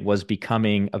 And it was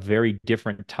becoming a very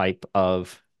different type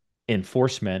of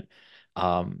enforcement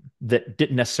that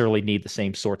didn't necessarily need the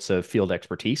same sorts of field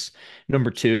expertise. Number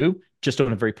two, just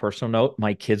on a very personal note,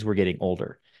 my kids were getting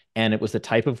older. And it was the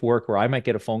type of work where I might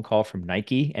get a phone call from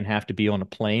Nike and have to be on a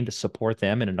plane to support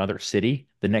them in another city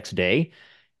the next day.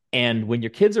 And when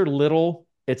your kids are little,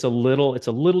 it's a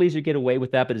little easier to get away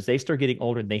with that. But as they start getting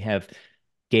older and they have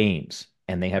games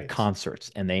and they have Right. concerts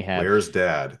and they have Where's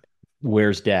dad?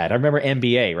 where's dad? I remember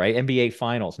NBA, right? NBA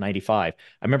Finals, 95.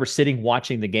 I remember sitting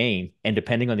watching the game, and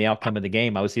depending on the outcome of the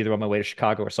game, I was either on my way to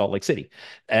Chicago or Salt Lake City.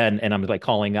 And I was like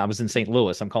calling, I was in St.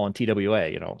 Louis, I'm calling TWA,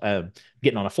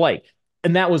 getting on a flight.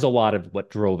 And that was a lot of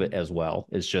what drove it as well,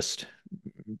 is just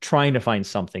trying to find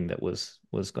something that was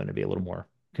going to be a little more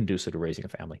conducive to raising a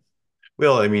family.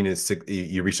 Well, I mean,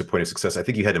 you reached a point of success. I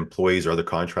think you had employees or other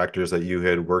contractors that you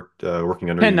had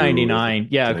working under you. 1099,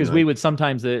 yeah, because we 1099. would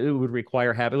sometimes it would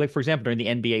require having, like, for example, during the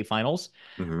NBA finals,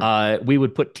 Hmm. we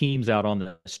would put teams out on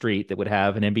the street that would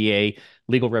have an NBA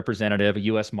legal representative, a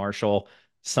U.S. Marshal,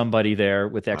 somebody there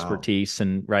with Wow. expertise,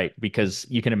 and right, because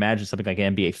you can imagine something like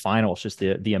NBA finals, just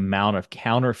the amount of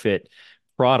counterfeit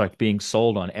product being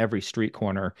sold on every street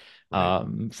corner,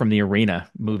 Right. from the arena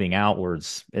moving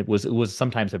outwards. It was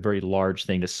sometimes a very large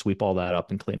thing to sweep all that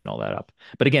up and clean all that up.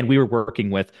 But again, we were working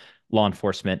with law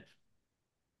enforcement,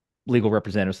 legal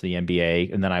representatives of the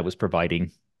NBA, and then I was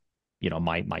providing,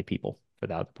 my people for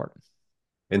that department.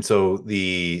 And so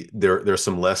there's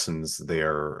some lessons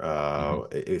there.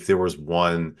 Mhm. If there was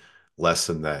one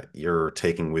lesson that you're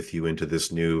taking with you into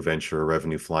this new venture,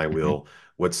 Revenue Mhm. Flywheel,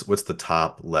 what's the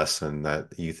top lesson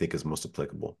that you think is most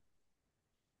applicable?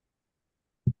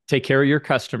 Take care of your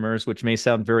customers, which may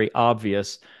sound very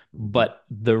obvious, Mhm. but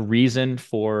the reason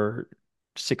for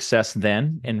success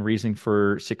then and reason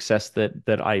for success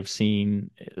that I've seen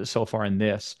so far in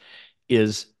this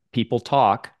is people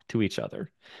talk to each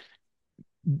other.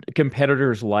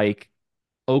 Competitors like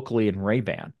Oakley and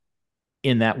Ray-Ban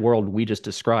in that world we just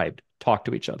described talk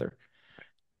to each other.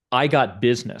 I got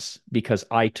business because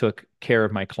I took care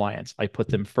of my clients. I put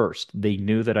them first. They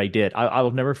knew that I did.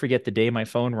 I'll never forget the day my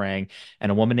phone rang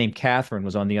and a woman named Catherine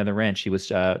was on the other end. She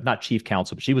was not chief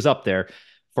counsel, but she was up there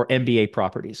for MBA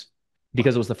properties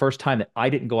because it was the first time that I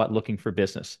didn't go out looking for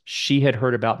business. She had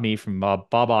heard about me from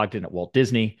Bob Ogden at Walt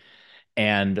Disney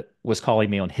and was calling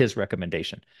me on his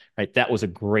recommendation. Right. That was a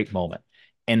great moment.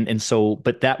 And so,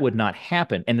 but that would not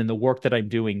happen. And in the work that I'm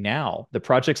doing now, the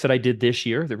projects that I did this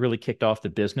year that really kicked off the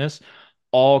business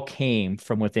all came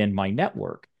from within my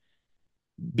network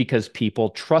because people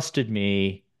trusted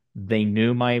me. They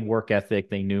knew my work ethic,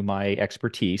 they knew my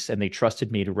expertise, and they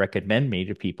trusted me to recommend me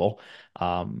to people.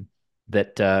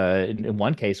 That in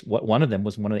one case, one of them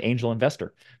was one of the angel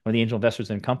investor, one of the angel investors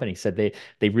in a company said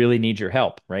they really need your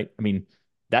help, right? I mean,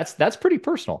 that's pretty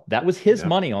personal. That was his Yeah,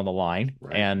 money on the line,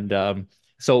 right. and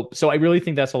so I really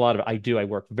think that's a lot of I do. I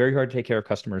work very hard to take care of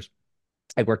customers.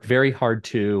 I work very hard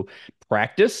to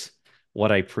practice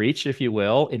what I preach, if you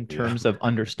will, in Yeah. terms of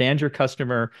understand your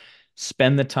customer,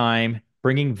 spend the time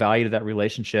bringing value to that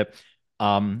relationship.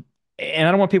 And I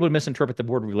don't want people to misinterpret the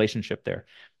word relationship there.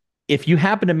 If you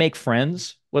happen to make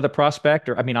friends with a prospect,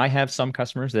 or I mean, I have some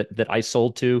customers that I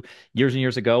sold to years and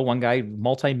years ago. One guy,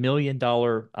 multi-million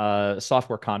dollar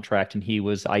software contract, and he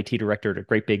was IT director at a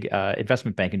great big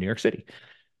investment bank in New York City.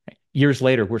 Years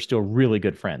later, we're still really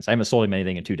good friends. I haven't sold him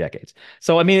anything in 2 decades.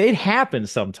 So, I mean, it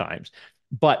happens sometimes,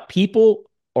 but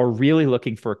people are really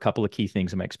looking for a couple of key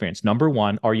things in my experience. Number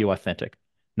one, are you authentic?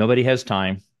 Nobody has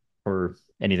time for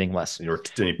anything less. Or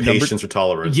any Number, patience or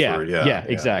tolerance yeah, for, yeah, yeah,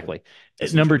 exactly.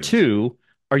 Number disingenuous. two,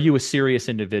 are you a serious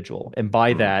individual? And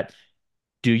by Hmm. that,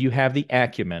 do you have the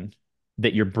acumen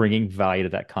that you're bringing value to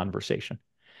that conversation?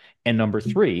 And number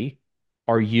three,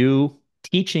 are you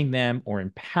teaching them or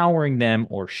empowering them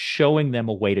or showing them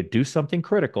a way to do something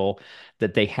critical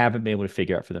that they haven't been able to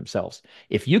figure out for themselves?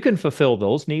 If you can fulfill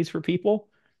those needs for people,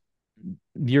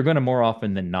 you're going to more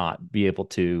often than not be able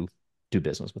to do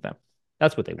business with them.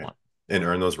 That's what they Right. want. and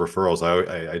earn those referrals.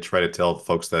 I try to tell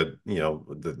folks that,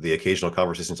 the occasional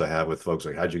conversations I have with folks,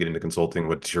 like, how'd you get into consulting?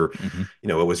 What's your, Hmm.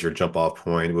 what was your jump off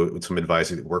point? What some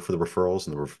advice? Work for the referrals,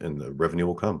 and the revenue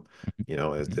will come. Hmm.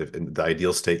 In the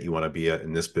ideal state you want to be at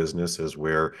in this business is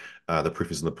where the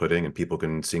proof is in the pudding and people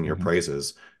can sing your Hmm.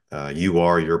 praises. You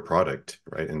are your product,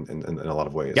 right? In a lot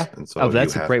of ways. Yeah. And Oh, so you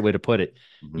that's a have great way to put it.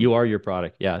 Mhm. You are your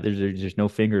product. Yeah. There's no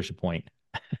fingers to point.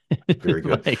 Very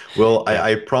good. Like, Well, yeah,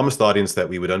 I promised the audience that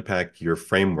we would unpack your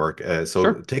framework. So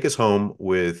sure. take us home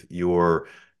with your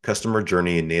customer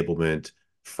journey enablement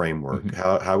framework. Hmm.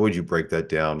 How would you break that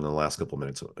down in the last couple of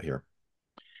minutes here?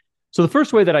 So the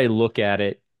first way that I look at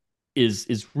it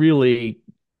is really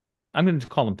I'm going to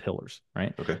call them pillars,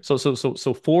 right? Okay.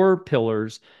 So four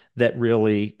pillars that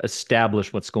really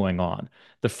establish what's going on.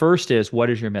 The first is, what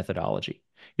is your methodology?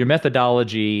 Your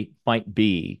methodology might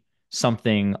be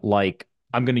something like,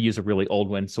 I'm going to use a really old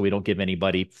one so we don't give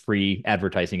anybody free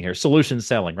advertising here. Solution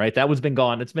selling, right? That one's been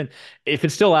gone. If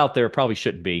it's still out there, it probably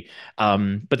shouldn't be.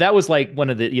 But that was like one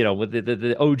of the,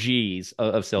 the OGs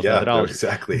of sales Yeah, no, methodology.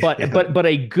 exactly. But Yeah. but but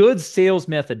a good sales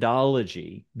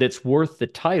methodology that's worth the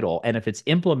title, and if it's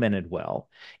implemented well,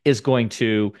 is going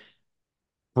to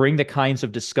bring the kinds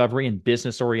of discovery and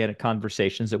business oriented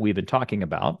conversations that we've been talking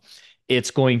about.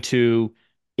 It's going to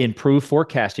improve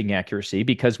forecasting accuracy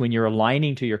because when you're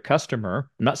aligning to your customer,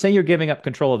 I'm not saying you're giving up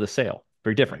control of the sale,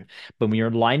 very different. Right. But when you're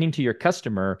aligning to your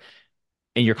customer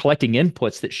and you're collecting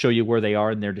inputs that show you where they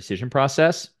are in their decision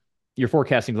process, your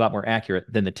forecasting is a lot more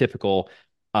accurate than the typical,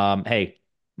 hey,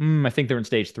 I think they're in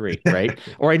stage three, right?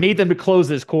 Or I need them to close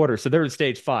this quarter, so they're in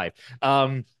stage five.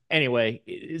 Anyway,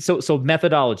 so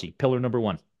methodology, pillar number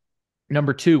one.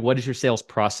 Number two, what is your sales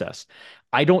process?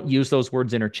 I don't use those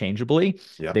words interchangeably.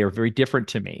 Yeah. They are very different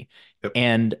to me. Yep.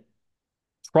 And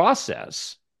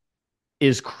process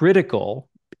is critical,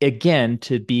 again,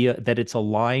 to be that it's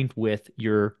aligned with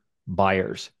your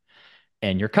buyers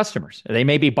and your customers. They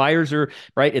may be buyers or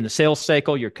right in the sales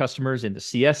cycle, your customers in the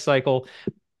CS cycle,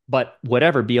 but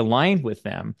whatever, be aligned with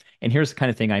them. And here's the kind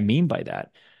of thing I mean by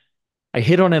that. I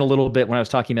hit on it a little bit when I was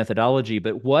talking methodology,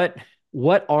 but what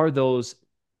are those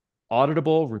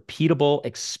auditable, repeatable,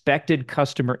 expected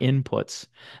customer inputs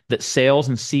that sales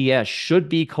and CS should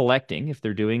be collecting if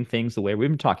they're doing things the way we've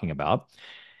been talking about?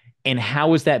 And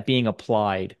how is that being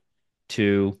applied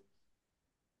to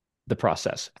the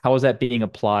process? How is that being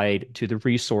applied to the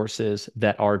resources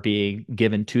that are being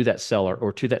given to that seller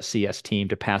or to that CS team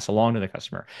to pass along to the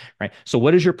customer, right? So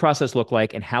what does your process look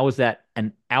like and how is that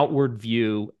an outward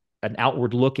view, an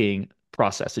outward looking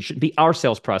process? It shouldn't be our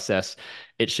sales process.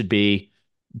 It should be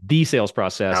the sales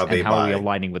process How and they how are we buy.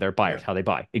 aligning with our buyers, Yeah. how they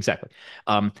buy. Exactly.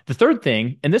 The third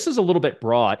thing, and this is a little bit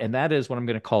broad, and that is what I'm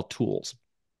going to call tools.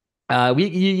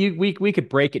 We could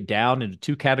break it down into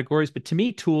two categories, but to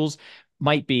me, tools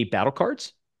might be battle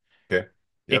cards. Okay.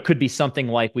 It Yep. could be something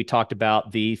like we talked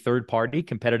about the third party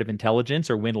competitive intelligence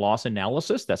or win loss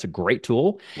analysis. That's a great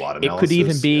tool. Lot It could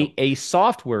even analysis. Yep. be a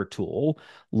software tool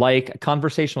like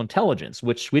conversational intelligence,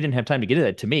 which we didn't have time to get into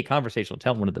that. To me, conversational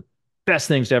intelligence, one of the best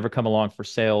things to ever come along for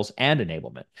sales and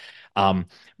enablement. Um,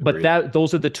 but Agreed.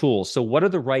 those are the tools. So what are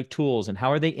the right tools and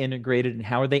how are they integrated and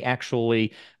how are they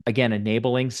actually, again,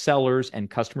 enabling sellers and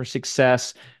customer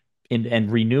success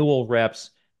and renewal reps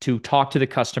to talk to the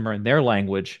customer in their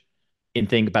language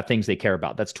about things they care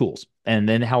about. That's tools. And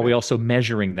then how are we Okay. also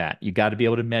measuring that? You got to be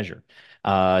able to measure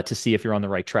to see if you're on the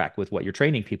right track with what you're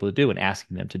training people to do and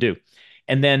asking them to do.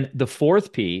 And then the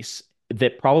fourth piece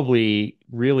that probably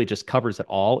really just covers it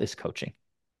all is coaching.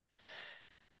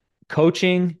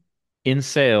 Coaching in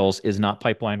sales is not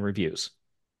pipeline reviews.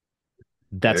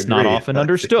 I That's not agree. often I think.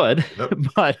 understood, Yep.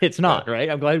 but it's Yeah. not, right?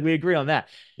 I'm glad we agree on that.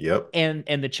 Yep. And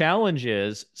the challenge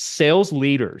is sales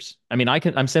leaders. I mean,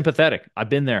 I'm sympathetic. I've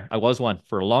been there. I was one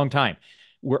for a long time.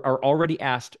 Are already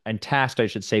asked and tasked, I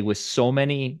should say, with so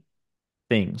many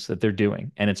things that they're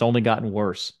doing, and it's only gotten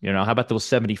worse. How about those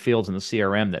 70 fields in the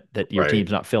CRM that your Right.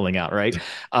 team's not filling out, right?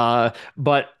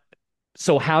 But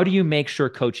so how do you make sure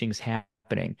coaching's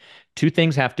happening? Two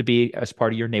things have to be as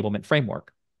part of your enablement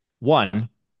framework. One,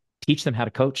 teach them how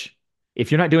to coach.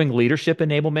 If you're not doing leadership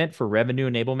enablement for revenue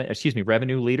enablement, excuse me,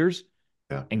 revenue leaders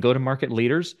Yeah. and go to market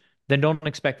leaders, then don't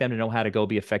expect them to know how to go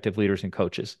be effective leaders and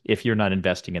coaches if you're not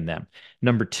investing in them.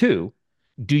 Number two,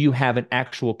 do you have an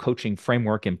actual coaching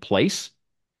framework in place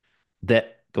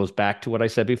that goes back to what I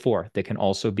said before, that can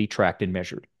also be tracked and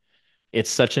measured? It's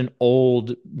such an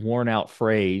old, worn out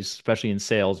phrase, especially in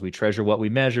sales. We treasure what we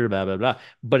measure, blah, blah, blah.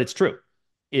 But it's true.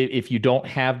 if you don't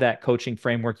have that coaching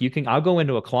framework, I'll go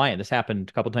into a client. This happened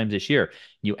a couple of times this year.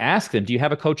 You ask them, do you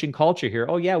have a coaching culture here?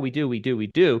 Oh, yeah, we do.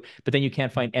 But then you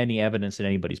can't find any evidence that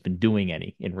anybody's been doing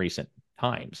any in recent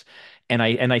times. And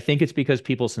I think it's because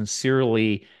people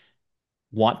sincerely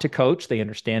want to coach. They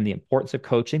understand the importance of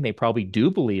coaching. They probably do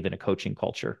believe in a coaching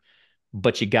culture,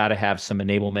 but you got to have some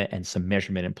enablement and some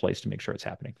measurement in place to make sure it's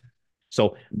happening.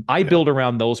 So I Yeah. build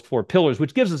around those four pillars,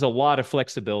 which gives us a lot of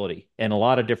flexibility and a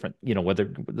lot of different,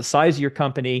 whether the size of your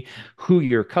company, who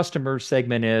your customer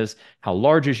segment is, how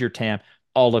large is your TAM,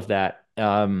 all of that.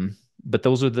 But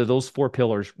those four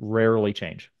pillars rarely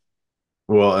change.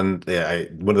 Well, and yeah,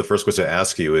 one of the first questions I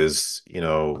ask you is,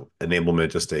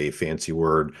 enablement just a fancy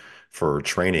word for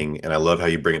training. And I love how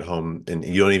you bring it home and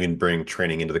you don't even bring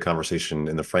training into the conversation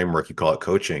in the framework. You call it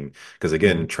coaching. Because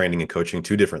Mm-hmm, again, training and coaching,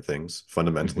 two different things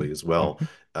mm-hmm, fundamentally as well. mm-hmm,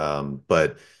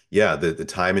 But yeah, the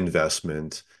time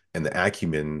investment and the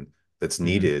acumen that's mm-hmm,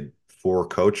 needed for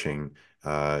coaching,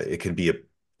 it can be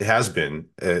it has been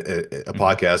a mm-hmm.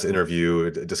 podcast interview,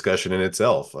 a discussion in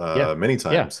itself, Yeah, many yeah.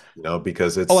 times,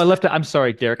 because Oh, it's I'm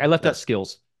sorry, Derek. I left yeah. out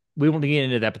skills. We won't get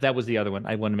into that, but that was the other one.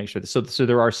 I want to make sure that so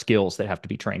there are skills that have to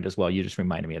be trained as well. You just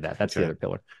reminded me of that. That's the Okay. other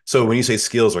pillar. So when you say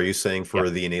skills, are you saying Yeah. for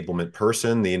the enablement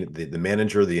person, the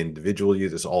manager, the individual, you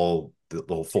just all the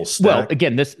whole full Well, stack?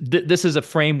 again, this is a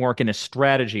framework and a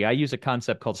strategy. I use a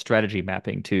concept called strategy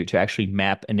mapping to actually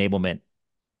map enablement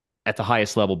at the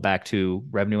highest level back to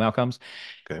revenue outcomes.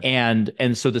 Okay. And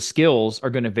so the skills are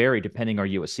going to vary depending, are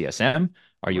you a CSM?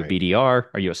 Are you a Right. BDR?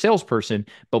 Are you a salesperson?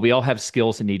 But we all have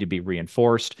skills that need to be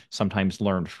reinforced, sometimes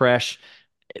learned fresh.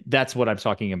 That's what I'm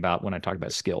talking about when I talk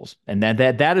about skills. And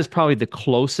that is probably the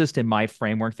closest in my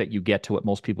framework that you get to what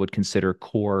most people would consider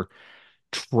core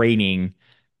training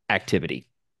activity.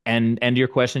 And your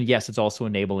question, yes, it's also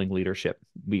enabling leadership.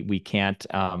 We can't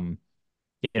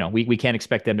we can't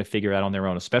expect them to figure it out on their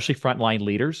own, especially frontline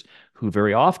leaders who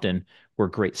very often were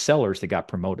great sellers that got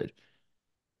promoted.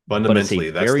 But it's a Fundamentally,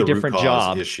 that's very the root different cause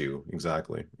job. issue.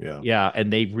 Exactly. Yeah. Yeah,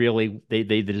 and they really they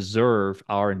deserve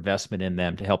our investment in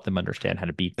them to help them understand how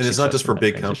to be And it's not just successful for in that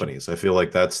big transition. companies. I feel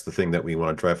like that's the thing that we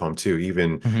want to drive home too.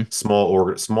 Even Hmm.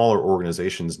 smaller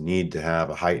organizations need to have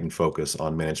a heightened focus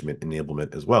on management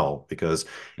enablement as well. Because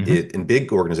Hmm. in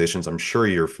big organizations, I'm sure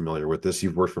you're familiar with this.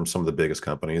 You've worked from some of the biggest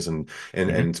companies Hmm.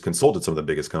 and consulted some of the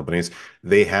biggest companies.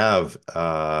 They have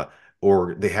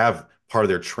or they have part of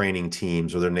their training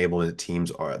teams or their enablement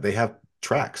teams are they have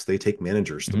tracks they take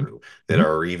managers Hmm. through that Hmm.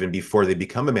 are even before they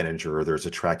become a manager, there's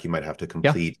a track you might have to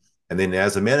Yeah. complete. And then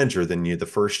as a manager, then the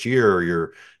first year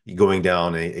you're going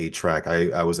down a track.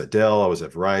 I was at Dell, I was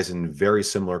at Verizon, very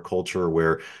similar culture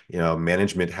where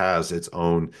management has its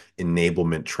own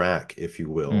enablement track, if you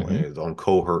will, and Hmm. its own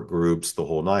cohort groups, the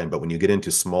whole nine. But when you get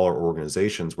into smaller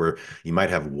organizations where you might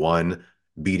have one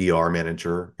BDR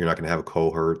manager, you're not going to have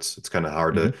cohorts. It's kind of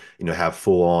hard to Hmm. have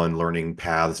full on learning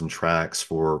paths and tracks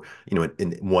for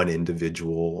one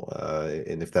individual.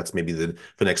 And if that's maybe the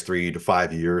next 3 to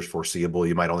 5 years foreseeable,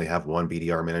 you might only have one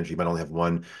BDR manager, you might only have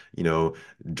one, you know,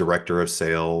 director of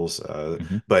sales.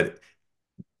 Hmm. But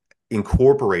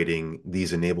incorporating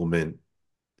these enablement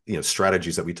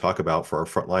strategies that we talk about for our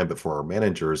frontline, but for our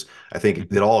managers, I think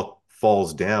Hmm. it all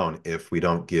falls down if we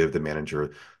don't give the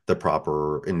manager the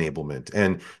proper enablement.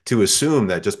 And to assume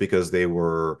that just because they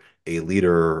were a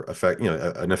leader,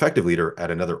 an effective leader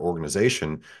at another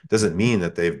organization, doesn't Hmm. mean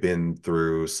that they've been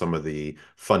through some of the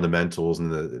fundamentals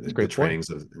and That's a the great point. trainings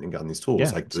and gotten these tools,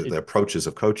 Yeah. like the approaches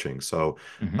of coaching. So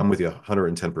Mhm. I'm with you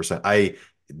 110%. I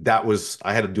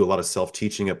had to do a lot of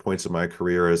self-teaching at points in my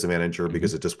career as a manager Mhm.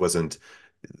 because it just wasn't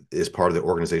is part of the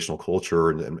organizational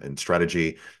culture and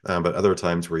strategy. But other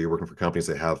times where you're working for companies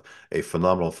that have a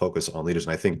phenomenal focus on leaders.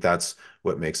 And I think that's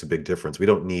what makes a big difference. We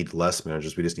don't need less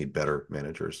managers. We just need better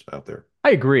managers out there.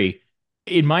 I agree.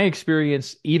 In my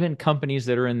experience, even companies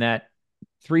that are in that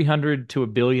 300 to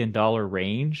 $1 billion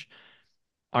range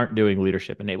aren't doing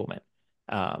leadership enablement.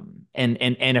 And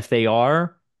if they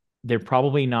are, they're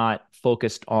probably not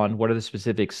focused on what are the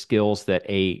specific skills that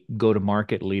a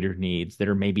go-to-market leader needs that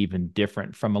are maybe even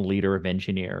different from a leader of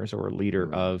engineers or a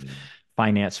leader of Mhm.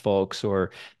 finance folks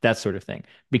or that sort of thing.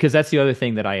 Because that's the other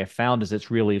thing that I have found is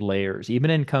it's really layers. Even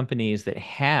in companies that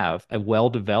have a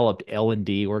well-developed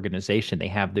L&D organization, they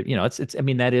have the, it's I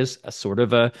mean, that is a sort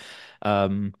of a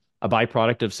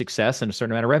byproduct of success and a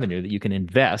certain amount of revenue that you can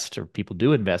invest or people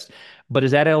do invest. But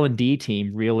does that L&D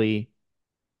team really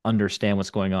understand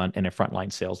what's going on in a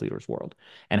frontline sales leader's world?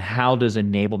 And how does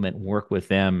enablement work with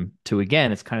them to,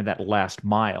 again, it's kind of that last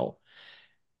mile.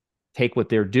 take what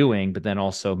they're doing, but then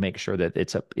also make sure that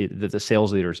that the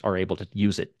sales leaders are able to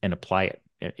use it and apply it,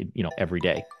 every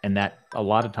day. And that a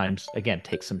lot of times, again,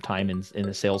 takes some time in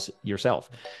the sales yourself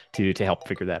to help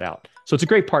figure that out. So it's a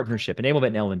great partnership. Enablement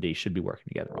and L&D should be working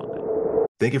together on that.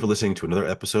 Thank you for listening to another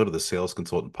episode of the Sales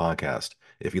Consultant Podcast.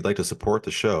 If you'd like to support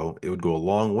the show, it would go a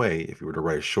long way if you were to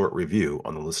write a short review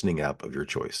on the listening app of your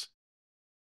choice.